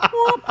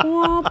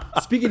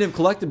 Speaking of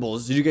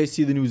collectibles, did you guys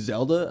see the new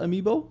Zelda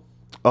amiibo?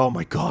 oh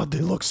my God, they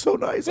look so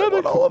nice. I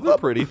want all of They're them.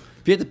 pretty.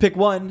 If you had to pick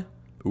one,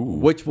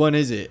 which one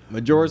is it?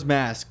 Majora's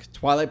Mask,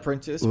 Twilight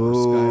Princess, or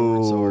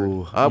Skyward Sword? You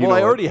Well, know I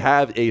what? already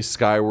have a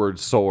Skyward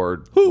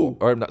Sword. Who?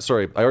 Or I'm not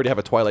sorry. I already have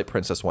a Twilight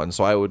Princess one.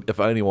 So I would, if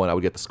anyone, I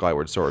would get the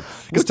Skyward Sword.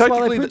 Which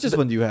Twilight Princess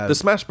one do you have? The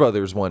Smash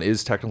Brothers one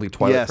is technically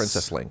Twilight Yes,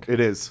 Princess Link. It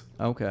is.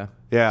 Okay.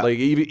 Yeah. Like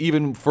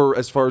even for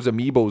as far as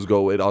amiibos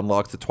go, it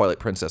unlocks the Twilight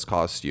Princess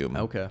costume.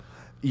 Okay.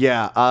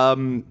 Yeah,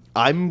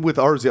 I'm with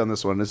Arzi on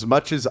this one. As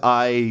much as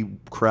I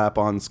crap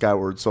on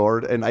Skyward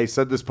Sword, and I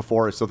said this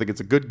before, I still think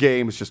it's a good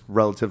game. It's just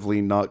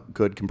relatively not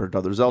good compared to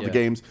other Zelda Yeah.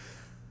 games.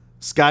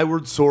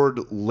 Skyward Sword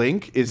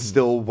Link is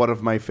still one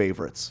of my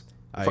favorites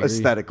I agree.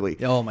 aesthetically.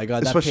 Oh my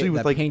god, especially with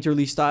that like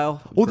painterly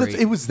style. well, Great.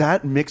 it was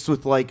that mixed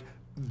with like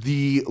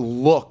the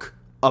look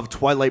of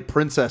Twilight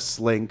Princess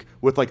Link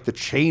with like the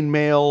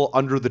chainmail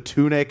under the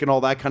tunic and all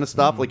that kind of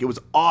stuff. Like it was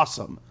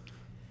awesome.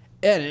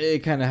 And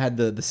it kind of had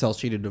the cell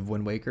shaded of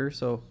Wind Waker,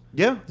 so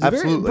Yeah, It's very-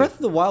 absolutely. Breath of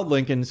the Wild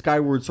Link and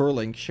Skyward Sword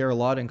Link share a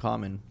lot in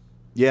common,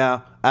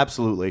 Yeah,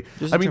 absolutely.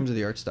 just I in mean, terms of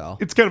the art style.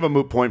 it's kind of a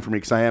moot point for me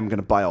because I am going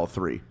to buy all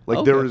three. Like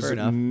Okay, there is fair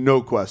enough.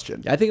 no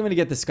question. I think I'm gonna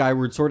get the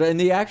Skyward Sword, and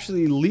they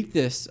actually leaked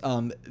this.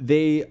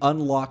 They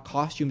unlock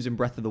costumes in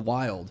Breath of the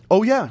Wild.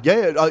 Oh yeah.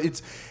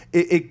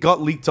 It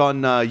got leaked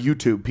on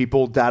YouTube.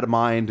 People data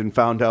mined and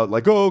found out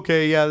like, oh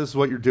okay, yeah, this is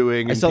what you're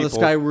doing. I And saw the people-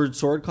 Skyward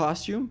Sword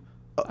costume.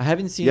 I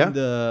haven't seen yeah.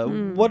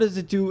 the. What does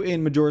it do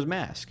in Majora's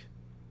Mask?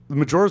 The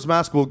Majora's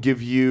Mask will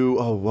give you.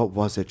 Oh, what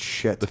was it?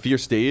 Shit. The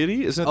Fierce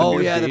Deity, isn't it? The Oh,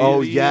 Fierce yeah, the Deity,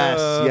 Oh yes.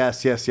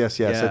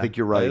 I yeah, think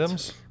you're right.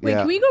 items? Wait, Yeah.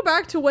 can we go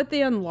back to what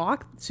they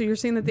unlocked? So you're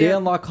saying that They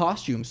unlock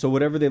costumes, so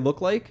whatever they look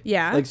like.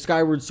 Yeah. Like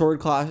Skyward Sword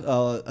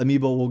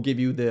amiibo will give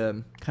you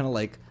the kind of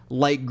like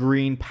light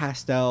green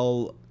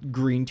pastel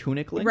green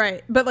tunic link.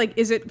 right? But like,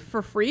 is it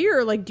for free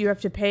or like, do you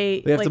have to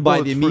pay? We have like, to buy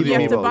well, the it's for amiibo. the You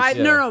have to amiibos, buy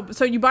yeah. no.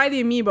 So you buy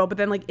the amiibo, but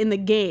then like in the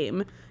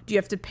game, do you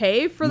have to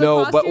pay for the No,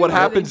 costume? but what or they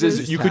happens is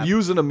just- you could tap.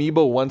 use an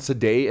amiibo once a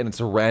day, and it's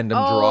a random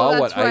Oh, draw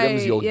that's what items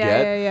right. you'll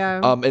Yeah, get.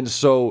 yeah. And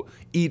so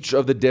each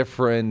of the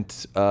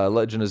different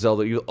Legend of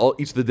Zelda,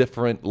 each of the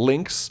different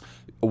links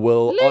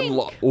will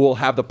will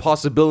have the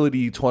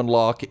possibility to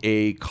unlock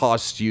a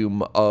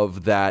costume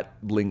of that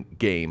Link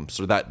game,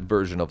 so that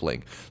version of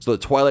Link. So the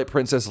Twilight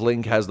Princess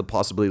Link has the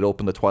possibility to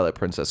open the Twilight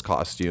Princess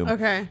costume.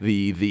 Okay.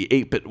 The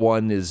 8-bit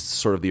one is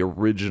sort of the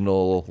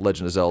original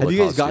Legend of Zelda. Have you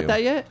guys costume. got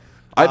that yet?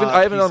 I haven't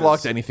pieces.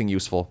 unlocked anything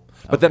useful.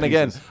 But then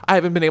again, I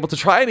haven't been able to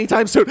try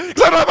anytime soon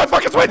because I don't have my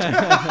fucking Switch.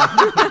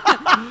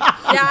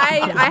 Yeah,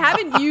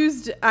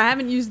 I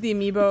haven't used the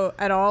amiibo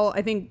at all.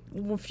 I think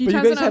a few But you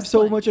times guys when I have was so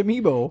playing- much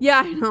amiibo.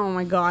 Yeah, I know. Oh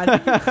my god.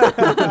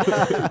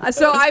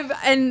 So I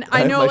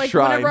have know my like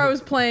shrine. whenever I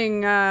was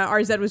playing,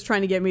 RZ was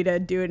trying to get me to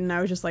do it, and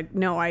I was just like,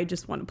 no, I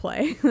just want to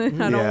play. I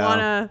don't Yeah. want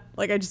to.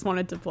 Like, I just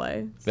wanted to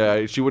play.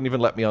 Yeah, she wouldn't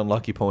even let me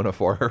unlock Epona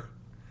for her.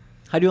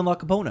 How do you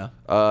unlock Epona?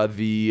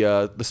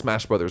 The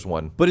Smash Brothers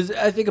one. But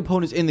I think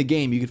Epona's in the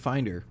game. You could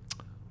find her.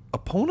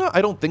 Epona?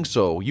 I don't think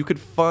so. You could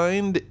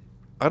find.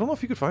 I don't know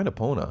if you could find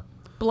Epona.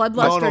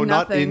 Bloodlust No, or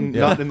not nothing.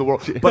 in the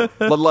world. But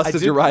Bloodlust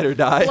is your ride or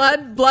die.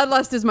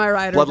 Bloodlust is my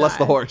ride or Bloodlust die.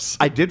 the horse.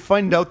 I did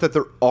find out that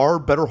there are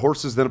better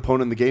horses than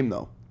Epona in the game,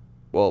 though.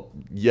 Well,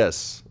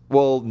 yes.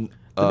 Well,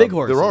 The big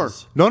horses. There are.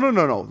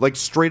 No. Like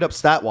straight up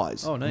stat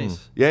wise. Oh,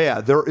 nice. Yeah.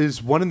 There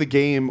is one in the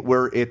game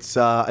where it's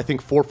I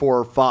think 4, 4,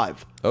 or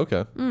 5.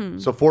 Okay.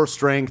 So 4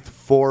 strength,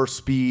 4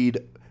 speed,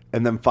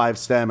 and then 5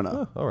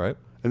 stamina. All right.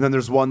 And then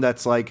there's one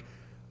that's like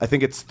I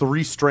think it's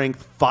 3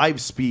 strength, 5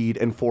 speed,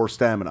 and 4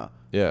 stamina.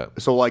 Yeah.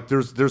 So like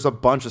there's a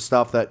bunch of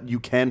stuff that you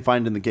can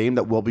find in the game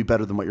that will be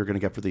better than what you're going to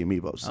get for the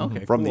amiibos.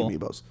 Okay, from cool. the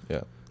amiibos.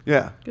 Yeah.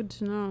 Yeah. Good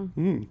to know.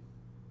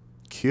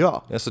 Yeah.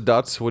 Yeah. So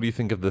Dots, what do you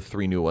think of the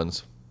 3 new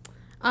ones?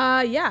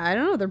 Yeah, I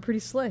don't know. They're pretty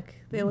slick.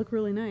 They look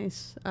really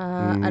nice.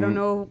 I don't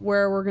know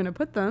where we're gonna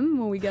put them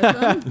when we get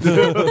them.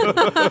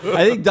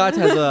 I think Dots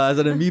has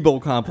an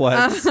amiibo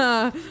complex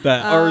that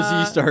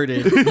RZ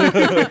started.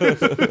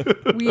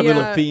 We A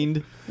little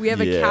fiend. we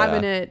have a Yeah.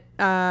 cabinet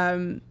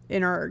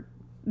in our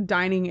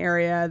dining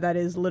area that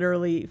is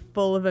literally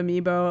full of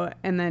amiibo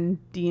and then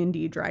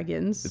D&D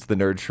dragons. It's the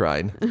nerd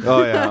shrine.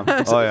 Oh yeah.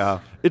 Oh yeah.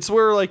 It's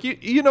where, like,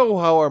 you know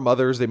how our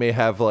mothers, they may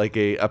have, like,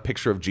 a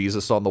picture of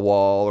Jesus on the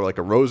wall or, like,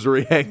 a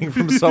rosary hanging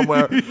from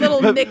somewhere.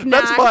 Little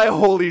knickknacks. That's my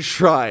holy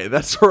shrine.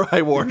 That's where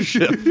I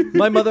worship.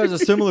 My mother has a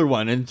similar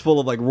one, and it's full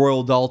of like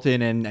Royal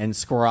Dalton and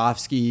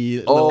Swarovski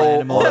little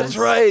animals. That's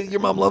right. Your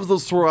mom loves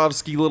those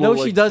Swarovski little. No,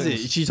 like, she doesn't.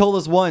 things. She told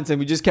us once, and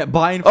we just kept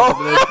buying from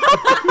her.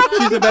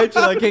 She's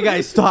eventually like, "Hey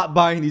guys, stop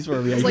buying these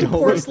for me." It's like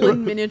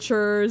porcelain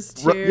miniatures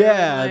too.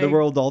 Yeah, the like-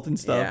 Royal Dalton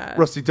stuff. Yeah.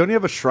 Rusty, don't you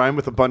have a shrine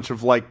with a bunch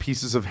of like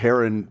pieces of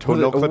hair and What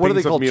toenail are they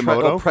clippings called? of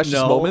Miyamoto? Precious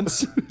No.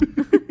 moments.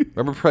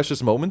 Remember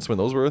Precious Moments when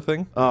those were a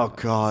thing? Oh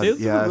god, Those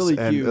are yes. really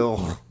and, cute.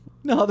 ugh.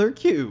 No, they're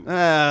cute. They're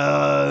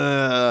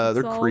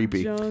It's all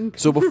creepy. junk.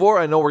 So before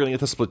I know we're gonna get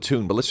to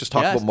Splatoon, but let's just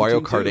talk Yeah, about Mario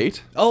Splatoon Kart 2.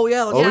 8. Oh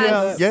yeah, let's Oh do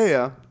Yes. yeah,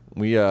 that.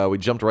 yeah. We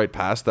jumped right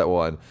past that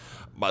one.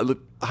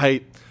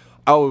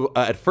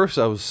 At first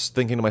I was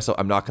thinking to myself,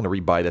 I'm not going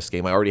to rebuy this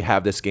game. I already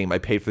have this game. I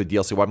paid for the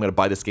DLC. Why am I going to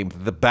buy this game?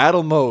 The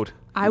battle mode.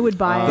 I would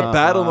buy The it.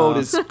 battle mode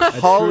is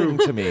calling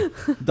to me.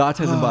 Dot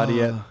hasn't bought it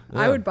yet.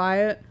 I would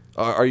buy it.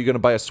 Are you going to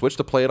buy a Switch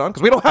to play it on?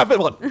 Because we don't have it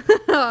one.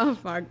 Oh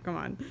fuck, come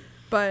on.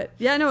 But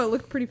yeah, no, it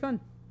looked pretty fun.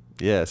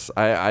 Yes,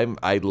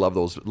 I love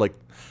those. Like,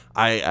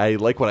 I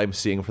like what I'm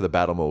seeing for the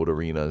battle mode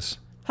arenas.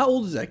 How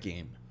old is that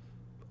game?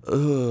 2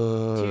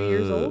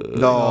 years old.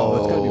 No,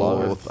 it's gotta be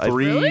longer.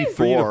 three, Really?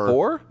 3 to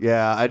 4?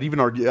 Yeah, I'd even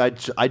argue.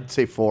 I'd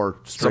say 4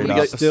 straight Somebody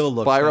up. get, Still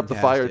looks fire up the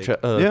fantastic.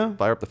 Yeah.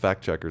 fire up the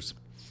fact checkers.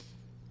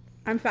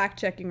 I'm fact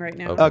checking right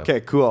now. Okay.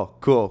 Okay,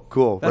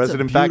 cool. That's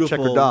Resident a fact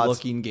beautiful checker dots.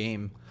 looking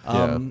game.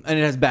 Yeah. And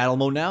it has battle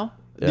mode now.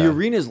 Yeah. The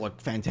arenas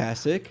look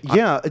fantastic.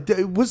 Yeah,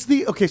 was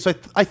the okay? So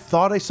I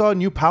thought I saw a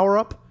new power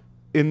up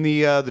in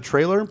the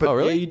trailer, but Oh,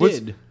 really? Yeah, you was-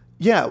 did.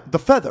 Yeah, the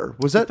feather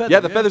was that? feather.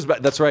 Yeah, the feather's back.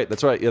 That's right.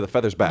 Yeah, the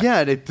feather's back.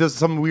 Yeah, and it does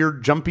some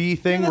weird jumpy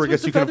thing that's where I what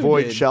guess the you can feather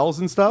avoid did. shells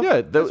and stuff. Yeah,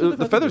 what the the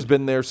feather feather's did.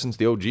 been there since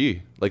the OG.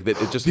 Like, it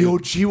just The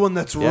OG one,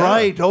 that's Yeah.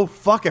 right. Oh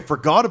fuck, I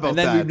forgot about And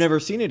then that. we've never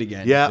seen it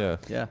again. Yeah. Yeah.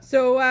 Yeah.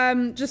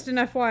 So, just an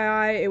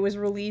FYI, it was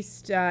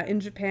released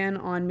in Japan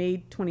on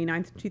May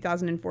 29th,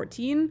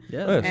 2014. Yeah.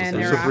 Yeah, that's And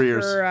the so same. 3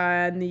 years.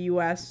 thereafter, in the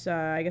US,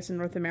 I guess in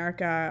North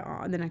America,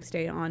 on the next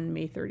day on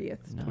May 30th.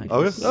 Nice. Okay. Oh,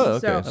 okay.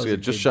 So- So, yeah,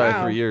 just shy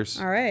of 3 years.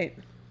 All right.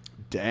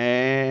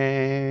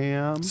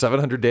 Damn.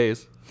 700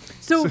 days.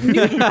 So,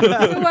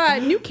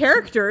 new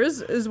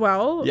characters as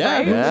well. Yeah,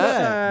 right? who's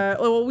that?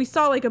 Well, we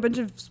saw like a bunch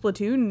of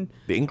Splatoon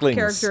The Inklings.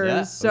 characters.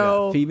 Yeah. So,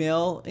 We got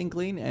female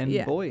Inkling and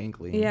Yeah. boy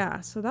Inkling.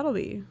 yeah, so that'll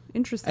be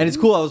interesting. And it's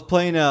cool. I was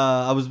playing.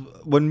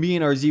 When me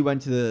and RZ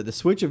went to the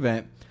Switch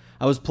event.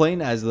 I was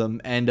playing as them,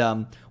 and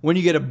when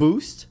you get a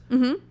boost,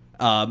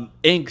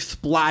 ink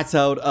splats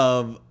out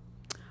of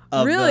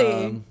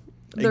Really?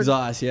 the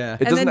exhaust. Yeah.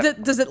 And then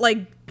doesn't does it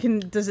like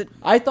does it?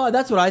 I thought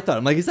that's what I thought.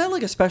 I'm like, is that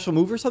like a special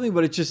move or something?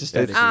 But it's just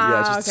aesthetic. Yeah,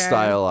 it's just okay.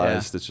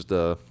 stylized. It's just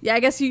a. Yeah, I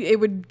guess it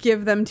would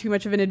give them too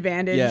much of an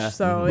advantage. Yeah.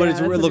 So, But yeah, it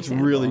that's looks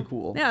understandable. really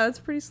cool. Yeah, that's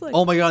pretty slick.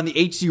 Oh my god! On the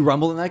HD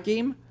rumble in that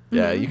game,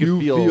 Yeah, you can you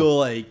feel. feel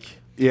like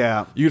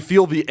Yeah. You could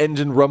feel the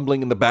engine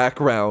rumbling in the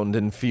background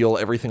and feel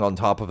everything on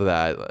top of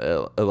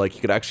that. Like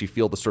you could actually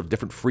feel the sort of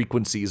different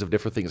frequencies of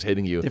different things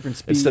hitting you.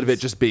 Different Instead of it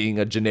speeds. just being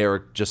a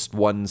generic, just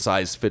one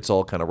size fits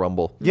all kind of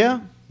rumble. Yeah.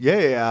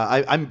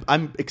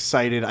 I'm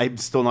excited. I'm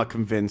still not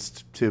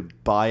convinced to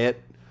buy it.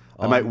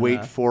 I might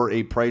wait for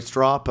a price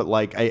drop, but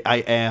like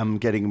I am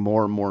getting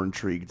more and more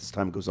intrigued as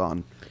time goes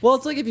on. well,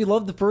 it's like if you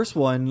love the first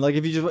one, like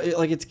if you just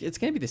like it's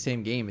gonna be the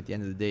same game at the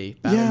end of the day.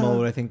 Battle Yeah.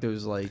 mode, I think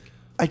there's like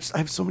I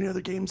have so many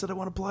other games that I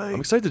want to play. I'm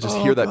excited to just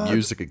Oh, hear that God.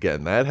 music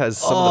again. That has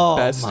some Oh of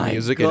the best my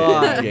music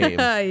God. in any game.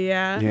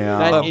 Yeah. Yeah.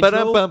 That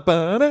intro-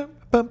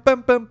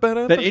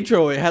 That that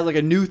intro. It has like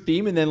a new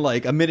theme, and then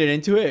like a minute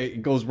into it,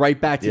 it goes right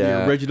back to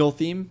Yeah. the original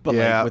theme, but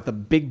Yeah. like with the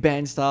big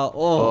band style.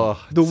 Oh, Oh,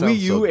 the it Wii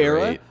sounds U so era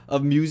great.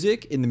 of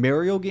music in the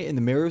Mario game in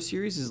the Mario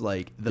series is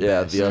like the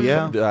Yeah, best. that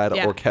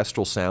Yeah.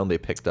 orchestral sound they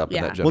picked up in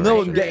Yeah. that Well,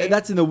 generation. no, I agree.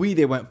 that's in the Wii.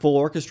 They went full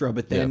orchestra,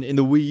 but then Yeah. in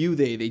the Wii U,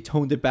 they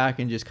toned it back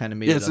and just kind of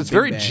made it. Yes, a it's big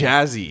very band.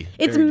 jazzy.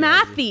 It's Very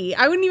mathy.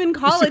 I wouldn't even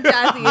call it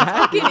jazzy. It's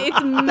fucking.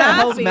 It's What the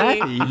hell's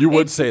mathy. mathy? You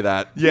would say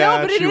that. Yeah,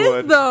 no, but it she is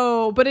would.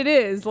 though. But it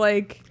is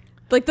like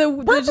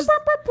the just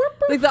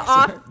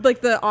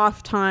like the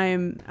off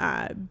time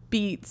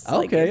beats.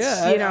 Like Okay, it's,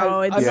 yeah, you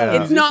know, it's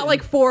Yeah. it's not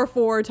like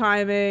 4/4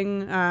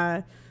 timing.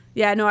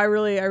 Yeah, no, I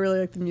really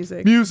like the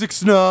music. Music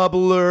snob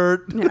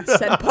alert. Yeah,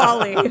 said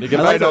Polly. You can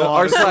I buy like the that,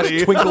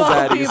 r/twinkle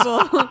honestly. daddies.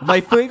 People.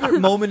 My favorite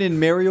moment in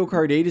Mario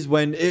Kart 8 is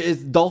when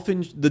it's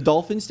the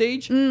dolphin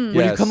stage. When you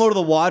Yes. come out of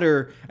the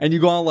water and you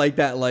go on like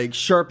that like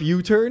sharp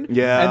U-turn.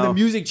 Yeah. And the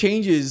music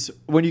changes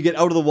when you get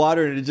out of the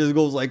water and it just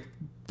goes like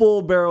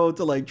full barrel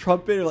to like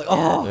trumpet. You're like,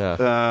 oh, Yeah.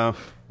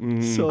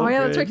 so Oh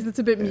yeah, that's good. right. Because it's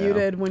a bit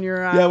muted when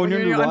you're Yeah, when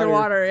you're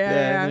underwater. Yeah, And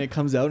then yeah. it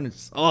comes out and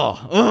it's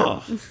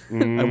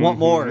I want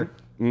more.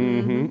 What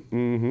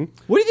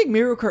do you think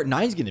Mario Kart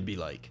 9 is going to be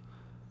like?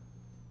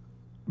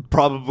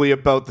 Probably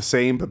about the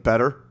same, but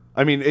better.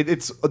 I mean,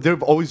 it's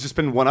they've always just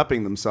been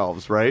one-upping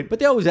themselves, right? But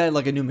they always add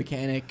like a new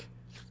mechanic.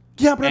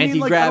 Yeah, but I mean,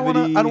 like,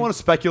 Anti-gravity. I don't want to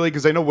speculate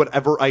because I know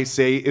whatever I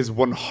say is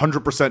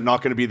 100%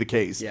 not going to be the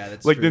case. Yeah,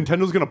 that's like true.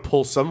 Nintendo's going to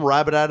pull some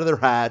rabbit out of their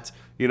hat,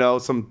 you know,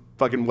 some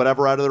fucking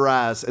whatever out of their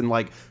ass, and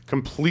like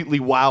completely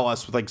wow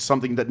us with like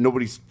something that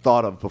nobody's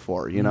thought of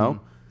before, you know.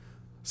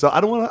 So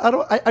I don't want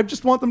to. I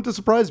just want them to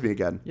surprise me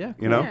again. Yeah,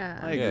 you know. Yeah.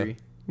 I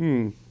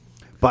agree.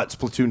 But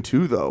Splatoon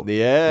 2 though.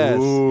 Yes,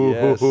 Ooh,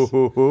 yes.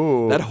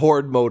 Ooh. That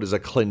horde mode is a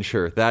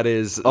clincher. That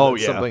is Oh,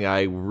 yeah. something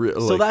I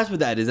really So that's what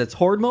that is. That's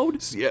horde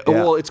mode. Yeah,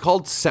 well, it's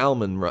called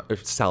Salmon Run,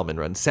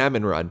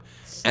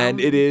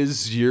 and it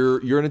is you're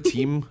in a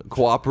team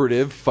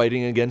cooperative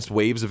fighting against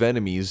waves of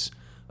enemies.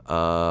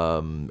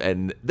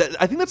 And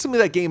I think that's something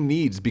that game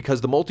needs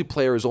because the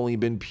multiplayer has only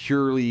been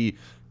purely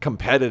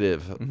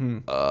competitive, like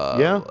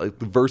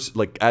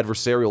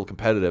adversarial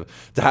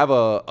competitive. To have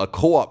a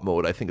co-op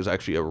mode, I think is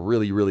actually a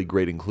really, really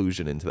great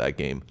inclusion into that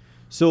game.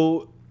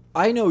 So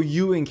I know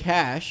you and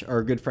Cash,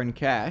 our good friend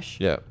Cash,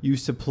 Yeah.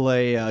 used to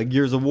play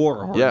Gears of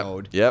War horde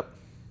mode, Yep.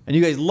 and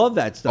you guys love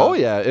that stuff. Oh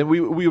yeah, and we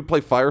would play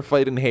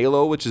Firefight in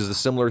Halo, which is a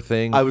similar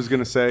thing. I was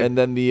gonna say. and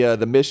then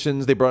the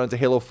missions they brought into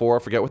Halo 4, I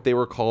forget what they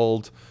were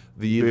called.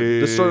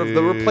 The sort of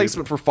the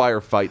replacement for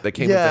Firefight that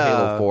came into Yeah.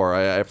 Halo 4.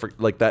 I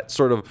like that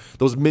sort of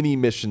those mini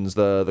missions,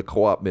 the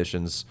co-op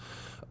missions.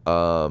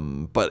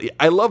 But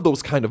I love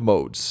those kind of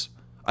modes.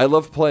 I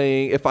love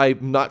playing if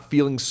I'm not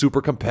feeling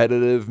super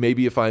competitive.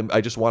 Maybe if I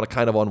just want to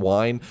kind of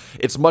unwind.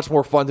 It's much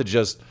more fun to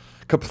just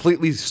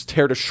completely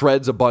tear to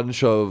shreds a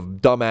bunch of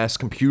dumbass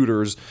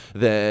computers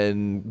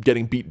than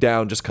getting beat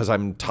down just because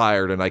I'm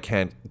tired and I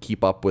can't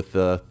keep up with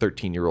the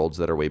 13-year-olds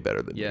that are way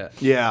better than me.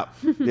 yeah.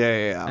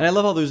 Yeah. And I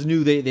love how there's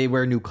new. They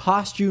wear new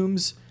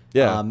costumes.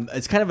 Yeah.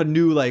 It's kind of a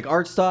new like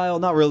art style.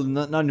 Not really,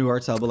 not a new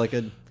art style, but like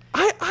a.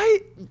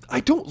 I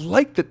don't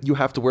like that you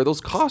have to wear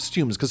those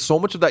costumes because so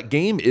much of that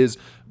game is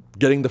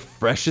getting the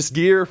freshest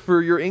gear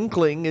for your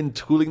Inkling and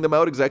tooling them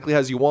out exactly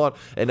as you want,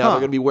 and now they're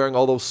going to be wearing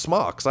all those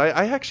smocks. I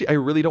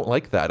really don't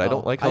like that. I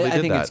don't like how they did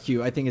I think that. it's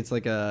cute. I think it's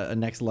like a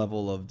next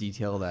level of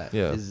detail that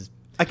is.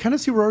 I kind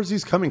of see where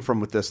RZ's coming from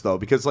with this though,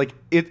 because like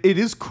it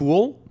is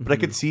cool, but I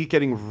could see it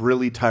getting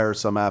really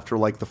tiresome after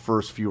like the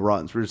first few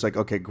runs. We're just like,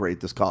 okay, great,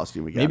 this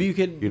costume again. Maybe you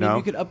could. you know, Maybe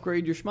you could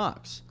upgrade your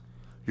schmucks.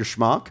 your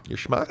schmuck. Your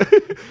schmuck?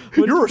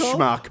 You're a call it?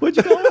 schmuck. What'd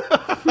you call it?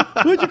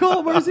 What'd you call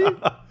it, Marcy?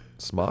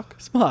 Smock?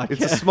 Smock. It's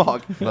yeah. a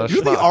smog. Not a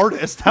You're the schmuck.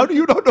 artist. How do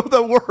you not know that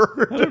I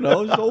word? don't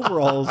know. Just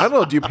overalls. I don't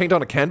know. Do you paint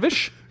on a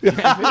canvas?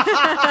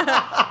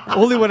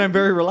 Only when I'm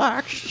very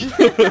relaxed.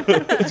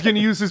 He's going to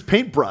use his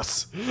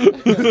paintbrush.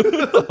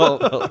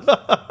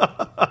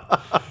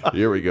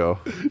 Here we go.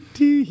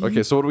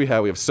 Okay, so what do we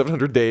have? We have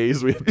 700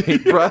 days. We have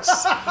paintbrush.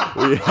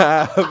 We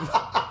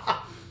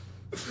have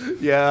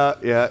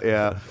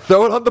Yeah.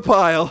 throw it on the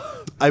pile.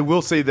 I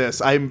will say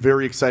this. I'm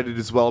very excited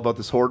as well about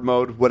this horde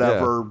mode,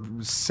 whatever,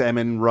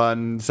 salmon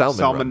run,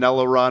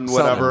 salmonella run,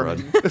 whatever.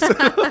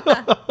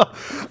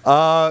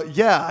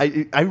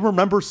 I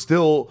remember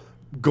still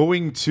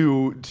going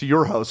to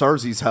your house,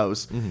 RZ's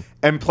house,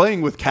 and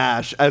playing with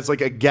Cash as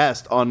like a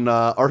guest on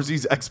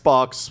RZ's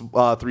Xbox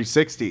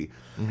 360,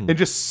 and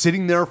just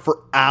sitting there for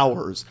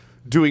hours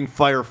doing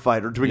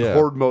Firefight or doing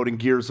horde mode in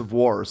Gears of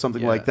War or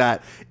something like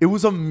that. It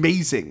was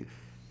amazing,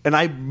 and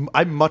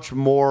I'm much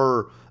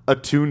more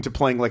attuned to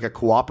playing like a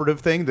cooperative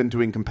thing than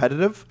doing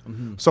competitive.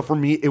 So for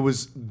me, it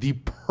was the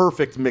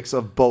perfect mix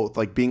of both,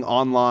 like being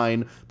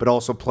online but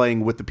also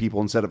playing with the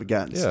people instead of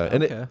against. Yeah,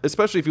 and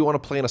especially if you want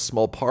to play in a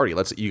small party.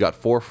 Let's say you got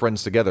 4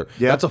 friends together.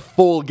 Yeah. That's a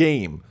full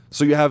game.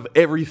 So you have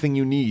everything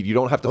you need. You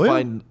don't have to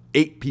find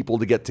 8 people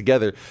to get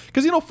together.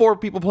 Because, 4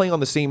 people playing on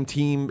the same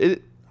team,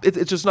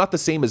 it's just not the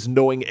same as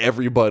knowing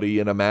everybody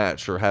in a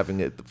match or having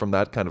it from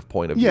that kind of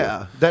point of view.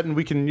 Yeah, that and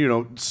we can,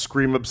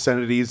 scream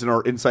obscenities and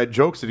our inside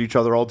jokes at each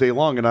other all day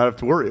long and not have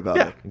to worry about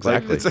it.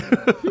 Exactly.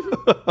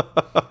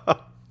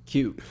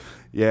 Cute.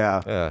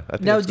 Yeah. Yeah, I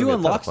think Now, it's do you gonna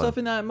be a ton of unlock fun. stuff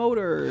in that mode,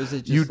 or is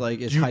it just like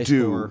it's you high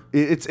do. score?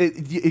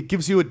 It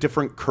gives you a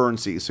different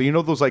currency. So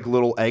those like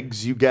little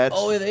eggs you get.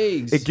 Oh, the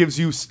eggs. It gives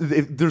you.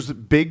 There's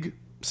big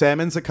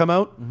salmons that come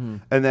out,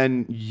 and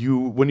then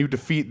when you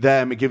defeat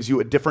them, it gives you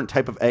a different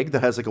type of egg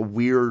that has like a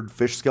weird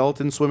fish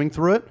skeleton swimming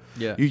through it.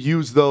 Yeah. You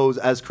use those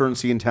as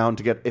currency in town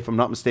to get, if I'm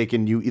not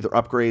mistaken, you either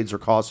upgrades or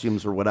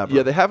costumes or whatever.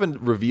 Yeah, they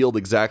haven't revealed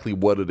exactly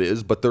what it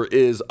is, but there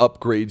is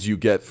upgrades you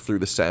get through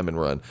the salmon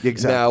run.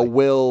 Exactly. Now,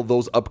 will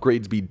those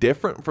upgrades be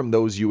different from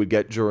those you would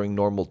get during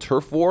normal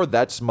turf war?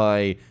 That's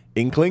my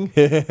inkling.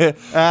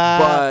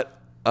 But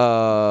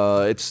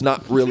it's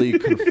not really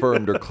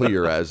confirmed or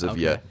clear as of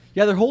yet.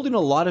 Yeah, they're holding a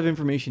lot of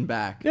information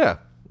back. Yeah,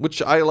 which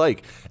I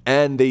like.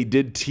 And they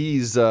did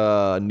tease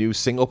a new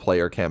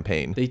single-player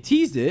campaign. They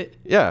teased it.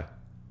 Yeah.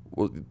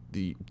 Well,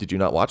 did you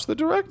not watch the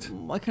direct?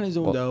 I kind of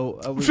zoned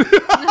out.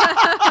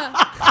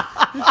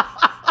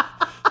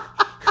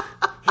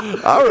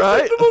 All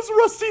right. the most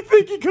rusty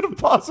thing he could have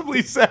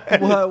possibly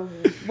said.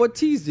 What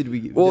tease did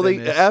we? Well,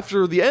 did I miss?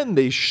 after the end,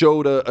 they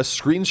showed a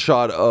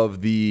screenshot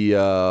of the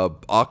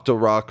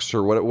Octoroks,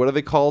 or what are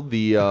they called?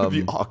 The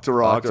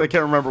Octoroks. I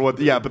can't remember what.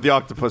 But the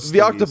octopus.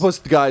 the octopus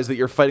guys that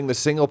you're fighting the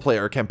single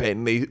player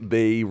campaign.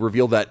 They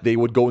revealed that they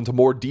would go into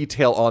more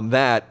detail on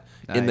that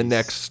in the Nice.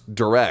 next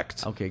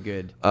direct. Okay,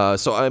 good.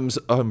 So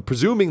I'm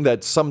presuming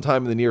that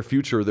sometime in the near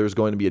future there's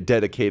going to be a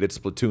dedicated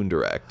Splatoon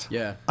direct.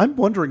 Yeah. I'm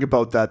wondering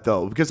about that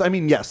though, because I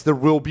mean, yes, there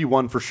will be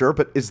one for sure,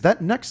 but is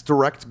that next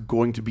direct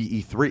going to be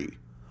E3?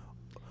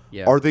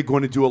 Yeah. Are they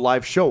going to do a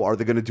live show? Are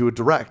they going to do a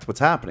direct? What's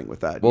happening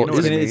with that? Well, you know It's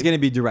what I gonna, mean? it's gonna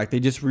be direct. They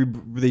just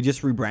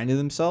rebranded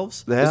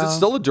themselves. Is Yeah. it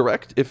still a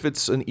direct if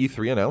it's an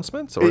E3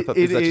 announcement? Or I thought-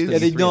 It that just is. an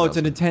Yeah, It's no, E3 it's a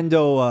announcement?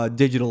 Nintendo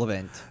digital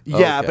event.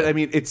 Yeah, Okay. but I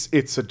mean, it's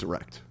a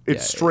direct.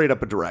 It's Yeah, straight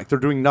up a direct. They're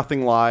doing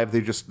nothing live.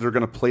 They're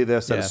going to play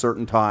this at a Yeah.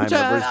 certain time. Which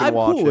Everybody's going I'm to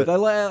watch cool it. with.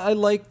 I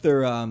like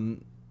their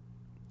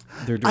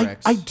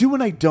directs. I do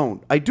and I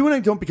don't. I do and I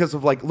don't because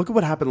of like, look at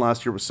what happened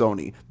last year with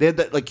Sony. They had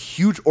that like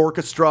huge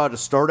orchestra to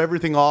start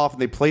everything off,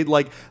 and they played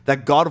like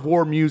that God of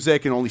War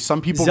music, and only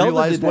some people Zelda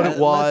realized did what that. it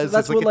was.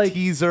 That's it's like what, a like,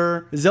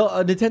 teaser.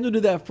 Nintendo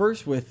did that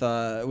first with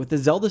the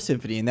Zelda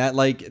Symphony, and that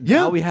like Yeah.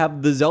 now we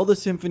have the Zelda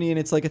Symphony, and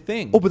it's like a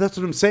thing. Oh, but that's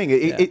what I'm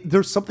saying.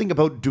 There's something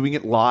about doing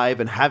it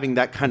live and having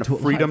that kind of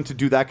freedom to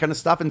do that kind of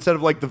stuff instead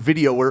of like the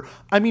video where,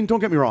 I mean, don't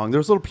get me wrong.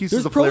 There's little pieces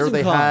There's of flair pros and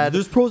they cons. had.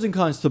 There's pros and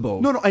cons to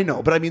both. No, I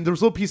know, but I mean,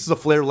 there's little pieces of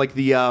flair like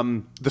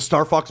the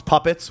Star Fox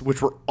puppets,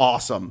 which were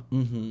awesome,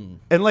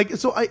 and like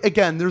so.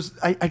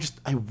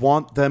 I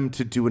want them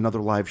to do another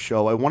live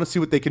show. I want to see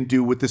what they can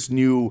do with this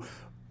new,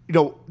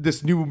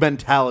 this new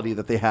mentality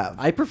that they have.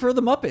 I prefer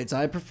the Muppets.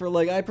 I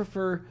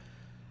prefer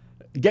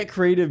get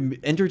creative,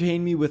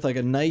 entertain me with like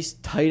a nice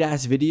tight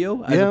ass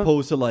video as Yeah.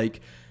 opposed to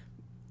like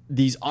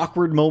these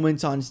awkward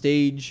moments on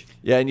stage.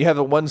 Yeah, and you have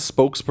the one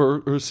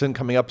spokesperson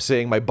coming up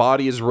saying, "My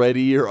body is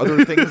ready," or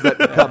other things that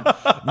become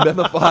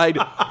memified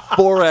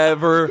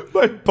forever.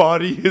 My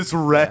body is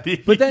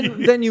ready. But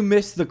then you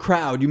miss the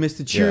crowd. You miss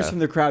the cheers Yeah. from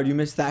the crowd. You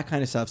miss that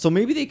kind of stuff. So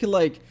maybe they could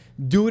like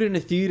do it in a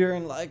theater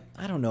and like,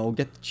 I don't know,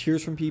 get the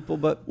cheers from people.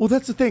 But Well,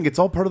 that's the thing. It's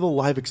all part of the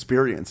live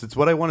experience. It's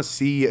what I want to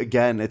see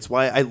again. It's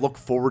why I look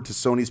forward to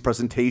Sony's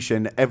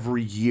presentation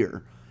every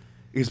year.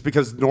 It's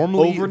because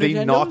normally Over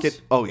they knock Nintendo's?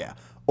 it. Oh yeah.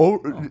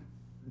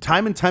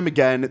 Time and time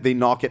again, they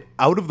knock it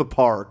out of the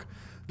park.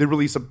 They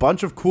release a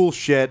bunch of cool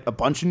shit, a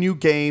bunch of new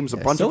games, a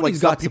bunch of like Sony's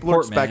stuff got people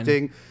are support, man.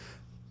 expecting.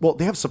 Well,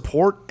 they have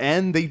support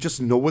and they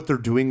just know what they're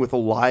doing with a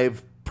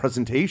live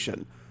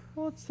presentation.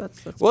 well,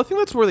 that's Well, I think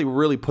that's where they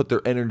really put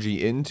their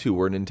energy into,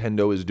 where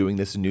Nintendo is doing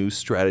this new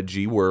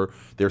strategy where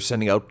they're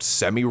sending out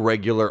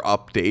semi-regular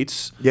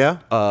updates. Yeah.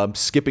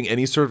 Skipping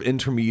any sort of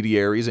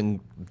intermediaries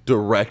and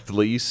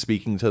directly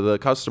speaking to the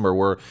customer,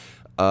 where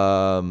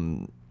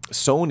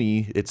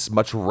Sony, it's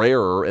much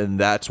rarer, and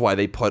that's why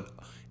they put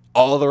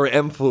all their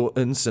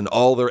influence and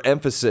all their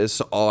emphasis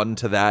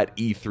onto that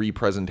E3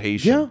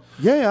 presentation.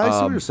 Yeah, I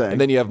see what you're saying.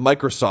 And then you have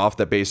Microsoft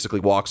that basically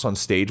walks on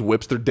stage,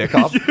 whips their dick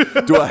up,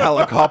 do a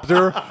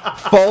helicopter,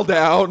 fall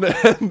down,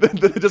 and then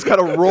they just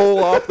kind of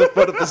roll off the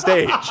front of the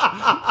stage.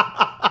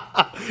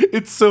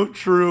 It's so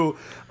true.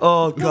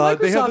 Oh god,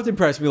 they Microsoft have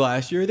impressed me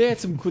last year. They had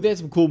some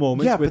cool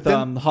moments Yeah, with but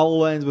then-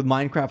 HoloLens, with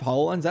Minecraft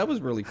HoloLens. That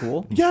was really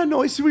cool. Yeah,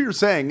 no, I see what you're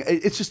saying.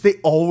 It's just they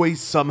always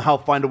somehow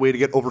find a way to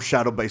get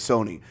overshadowed by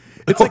Sony.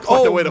 It's like,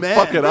 Find a oh way to man.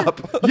 fuck it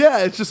up. Yeah,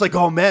 it's just like,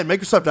 oh man,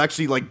 Microsoft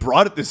actually like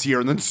brought it this year,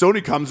 and then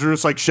Sony comes and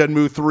just like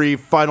Shenmue 3,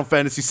 Final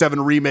Fantasy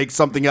 7 remake,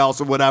 something else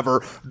or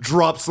whatever,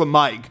 drops the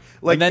mic.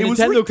 Like And then it was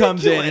Nintendo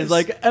comes in and ridiculous. is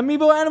like,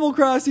 Amiibo Animal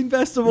Crossing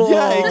Festival.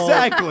 yeah,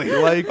 exactly.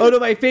 Like, Oh no,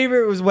 my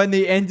favorite was when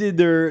they ended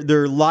their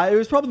live. It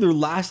was probably their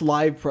last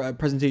live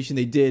presentation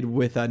they did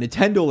with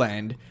Nintendo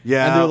Land.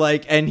 Yeah. and they're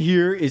like, and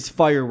here is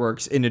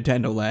fireworks in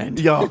Nintendo Land.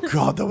 oh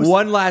god, that was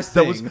One last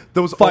that thing.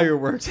 that was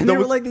fireworks, and that they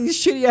were was- like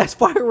these shitty ass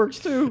fireworks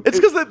too. It's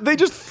because they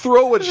just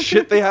throw what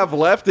shit they have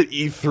left at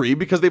E3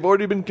 because they've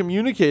already been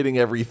communicating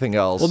everything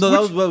else. Well, no,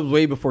 that was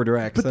way before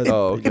Direct. So It,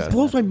 Oh, okay. it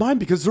blows my mind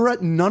because they're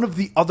at none of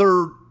the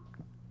other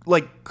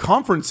like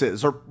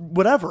conferences or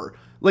whatever.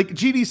 Like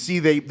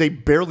GDC, they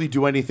barely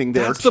do anything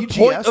there. That's the TGS,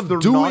 point of they're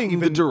not doing the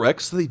even-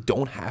 direct, so they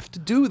don't have to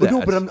do that.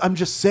 No, but I'm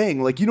just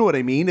saying, like, you know what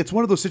I mean? It's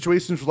one of those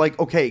situations where, like,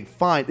 okay,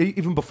 fine.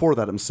 Even before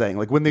that, I'm saying,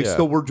 like, when they Yeah.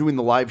 still were doing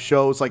the live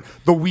shows, like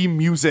the Wii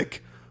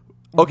Music.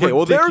 Okay,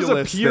 well, there's a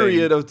ridiculous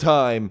period thing. of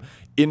time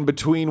in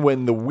between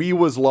when the Wii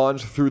was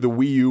launched through the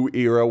Wii U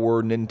era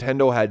where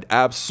Nintendo had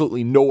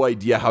absolutely no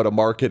idea how to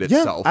market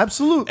itself.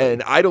 absolutely.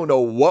 And I don't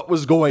know what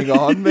was going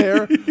on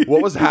there,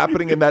 what was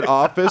happening in that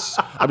office.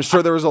 I'm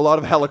sure there was a lot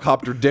of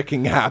helicopter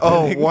dicking Oh,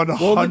 happening. 100%.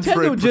 well,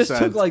 Nintendo just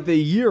took like the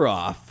year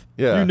off.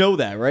 Yeah. You know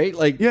that, right?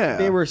 Like, Yeah.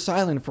 they were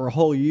silent for a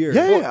whole year.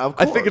 Yeah, yeah, of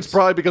I course. think it's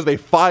probably because they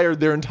fired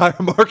their entire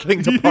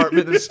marketing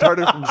department and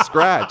started from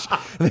scratch.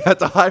 And they had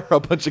to hire a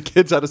bunch of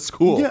kids out of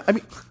school. Yeah, I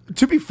mean,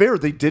 to be fair,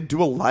 they did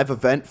do a live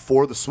event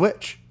for the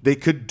Switch. They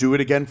could do it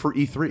again for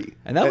E3.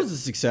 And that was a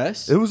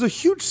success. It was a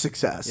huge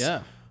success. Yeah.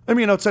 I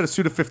mean, outside of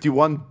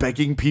Suda51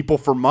 begging people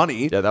for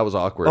money. Yeah, that was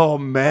awkward. Oh,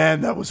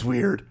 man, that was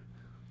weird.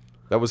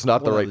 That was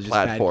not the Well, it right was just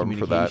bad platform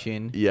for that.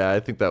 communication. Yeah, I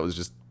think that was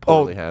just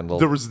poorly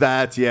handled. There was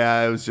that.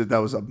 Yeah, it was just, that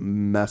was a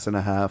mess and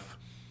a half.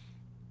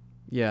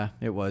 Yeah,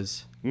 it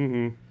was.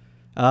 Mm-hmm.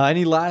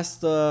 Any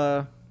last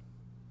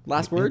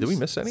Last words? Did we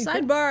miss anything?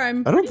 Sidebar, I'm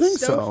I don't pretty think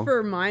stoked so.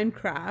 for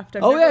Minecraft.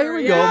 I've Oh, yeah, here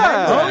we go.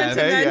 Minecraft.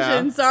 Okay,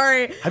 yeah.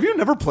 Sorry. Have you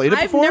never played it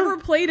I've before? never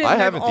played it. I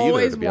and haven't I've either,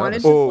 always to be wanted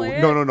honest. to Oh, play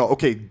it. no.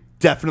 Okay,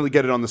 definitely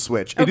get it on the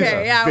Switch. It is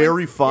Okay, yeah,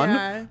 very let's- fun,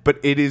 yeah. but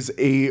it is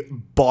a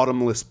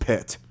bottomless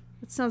pit.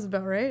 That sounds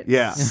about right.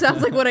 Yeah.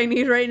 Sounds like what I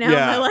need right now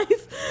Yeah. in my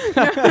life.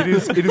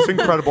 It is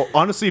incredible.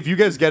 Honestly, if you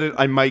guys get it,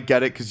 I might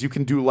get it because you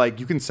can do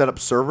you can set up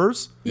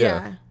servers.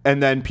 Yeah.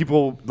 And then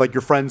people, like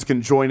your friends,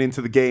 can join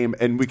into the game,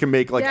 and we can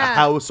make a Yeah.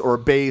 house or a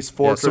base, Yeah,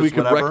 fortress, so we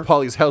could whatever. wreck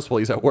Polly's house while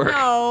he's at work.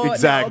 No,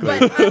 Exactly.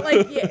 No,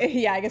 but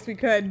yeah, I guess we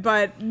could.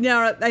 But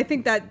no, I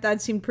think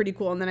that seemed pretty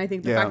cool. And then I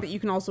think the Yeah. fact that you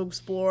can also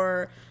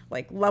explore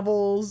like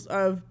levels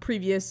of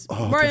previous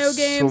Oh, Mario there's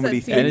so games, many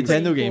that things. seemed And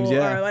pretty Nintendo games, cool.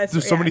 yeah. Or less-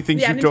 There's so many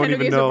things you don't Nintendo even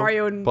games know. of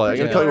Mario in But I'm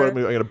gonna tell you what, I'm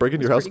particular. gonna break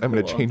into your house. pretty I'm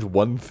gonna cool. change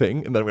one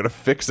thing, and then I'm gonna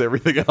fix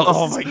everything else.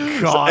 Oh my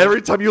So God.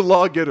 every time you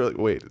log in, you're like,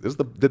 wait,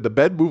 did the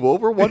bed move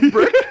over one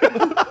brick?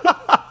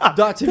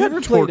 Dots, have you ever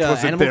torch played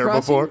wasn't Animal there Crossing?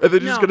 before. And then you're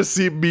just No. gonna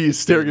see me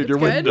staring at your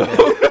Good. window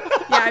Yeah,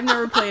 I've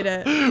never played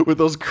it. with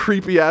those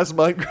creepy ass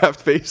Minecraft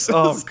faces.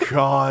 Oh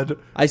God!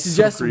 I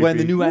suggest So when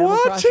the creepy. new Animal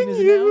Crossing is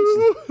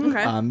announced,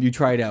 Okay. you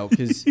try it out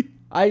because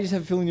I just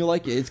have a feeling you'll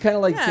like it. It's kind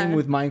of like Yeah. same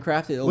with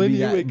Minecraft. It'll When be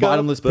you that wake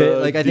bottomless up, pit. the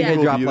Like I think demon I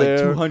will dropped be like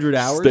there 200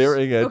 hours.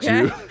 staring at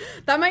Okay. you.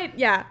 That might,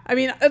 yeah. I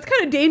mean, it's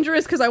kind of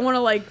dangerous because I want to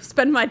like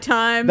spend my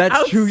time. That's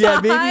outside, true. Yeah,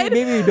 maybe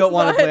you don't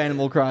want to but- play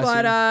Animal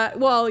Crossing. But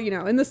well,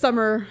 in the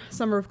summer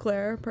of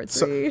Claire, part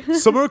 3.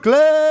 Summer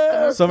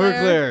Claire. Summer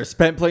Claire. Claire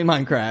spent playing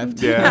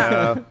Minecraft.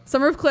 Yeah.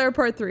 Summer of Claire,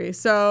 part 3.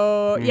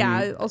 So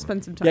yeah, I'll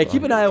spend some time. Yeah,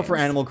 keep on an eye the out for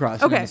games. Animal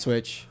Crossing Okay. on the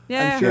Switch.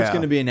 Yeah. I'm sure it's Yeah.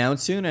 going to be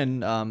announced soon,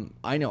 and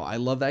I know I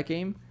love that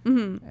game,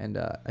 and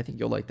I think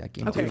you'll like that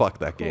game Okay. too. Fuck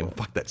that game.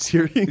 Fuck that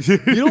series. You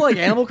don't like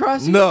Animal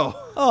Crossing? No.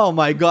 Oh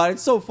my god,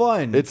 it's so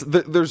fun. It's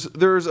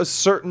there's a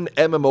certain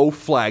MMO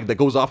flag that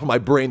goes off of my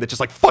brain that's just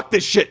like fuck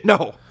this shit.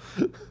 No.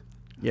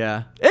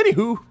 yeah.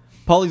 Anywho,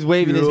 Polly's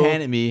waving his Cool.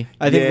 hand at me.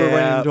 I think we're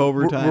running into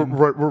overtime.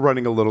 We're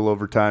running a little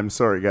overtime.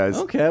 Sorry, guys.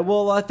 Okay,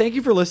 well, thank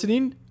you for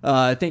listening.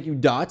 Thank you,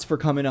 Dots, for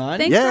coming on.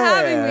 Thanks for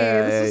having me.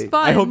 This was Yay.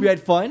 fun. I hope you had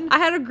fun. I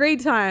had a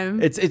great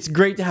time. It's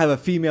great to have a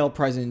female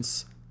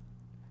presence,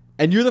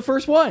 and you're the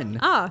first one.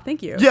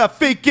 Thank you. Yeah,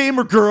 fake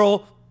gamer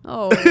girl.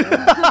 Oh,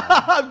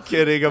 I'm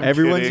kidding.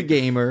 Everyone's kidding. a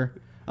gamer.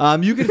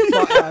 You can.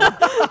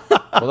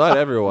 well, not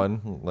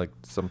everyone. Like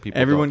some people.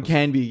 Everyone don't.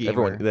 can be a gamer.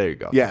 Everyone. There you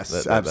go. Yes,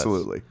 That's-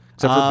 absolutely.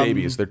 Except for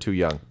babies, they're too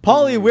young.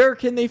 Polly, where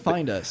can they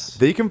find us?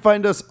 They can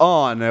find us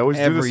on. I always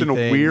do this in a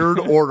Everything. weird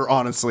order.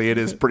 Honestly, it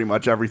is pretty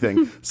much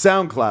everything.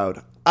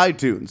 SoundCloud,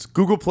 iTunes,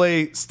 Google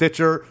Play,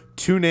 Stitcher,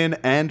 TuneIn,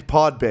 and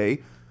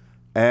Podbay.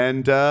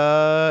 And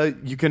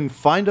you can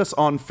find us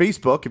on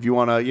Facebook if you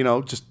want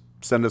to, just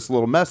send us a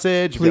little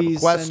message. If you have a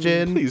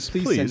question, please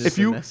send us if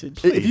you a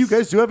message. if you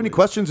guys do have any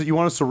questions that you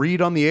want us to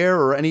read on the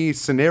air or any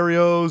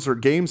scenarios or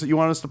games that you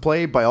want us to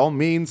play, by all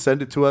means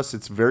send it to us.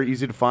 It's very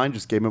easy to find.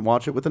 Just Game and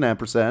Watch It with an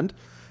ampersand.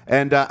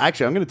 And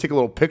actually, I'm going to take a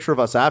little picture of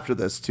us after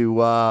this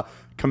to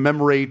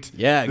commemorate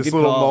Yeah, this good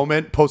little call.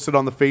 moment. Post it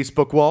on the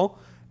Facebook wall.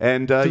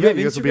 And we yeah, have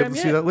you guys will be able Instagram to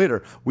see yet? that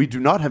later. We do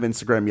not have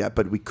Instagram yet,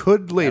 but we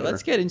could Yeah, later.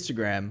 let's get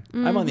Instagram.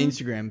 I'm on the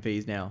Instagram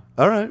phase now.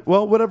 All right.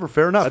 Well, whatever.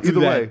 Fair enough. Let's do Either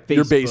that. way.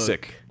 You're Facebook.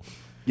 basic.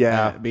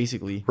 Yeah.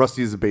 Basically.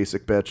 Rusty is a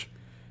basic bitch.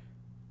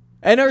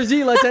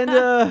 NRZ, let's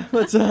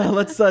end.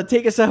 Let's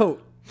take us out.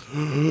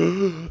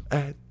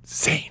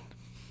 Insane.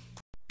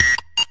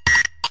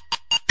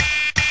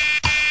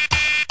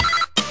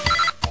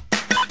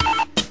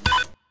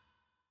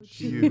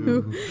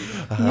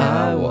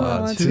 I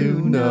want to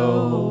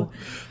know,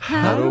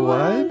 how do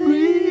I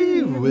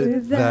breathe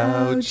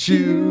without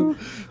you?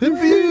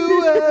 If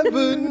you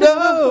ever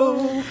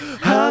know,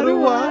 how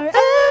do I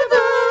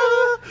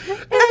ever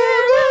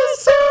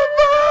survive?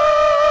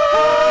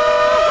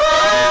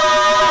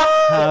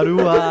 How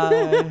do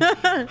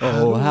I?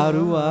 Oh, how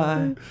do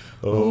I?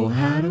 Oh,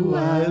 how do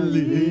I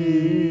live?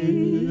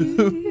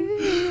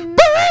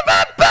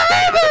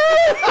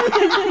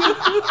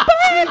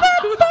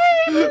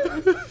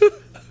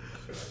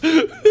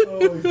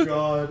 Oh,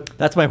 God.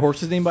 That's my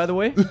horse's name, by the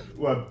way.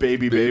 What,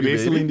 baby?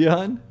 Celine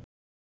Dion.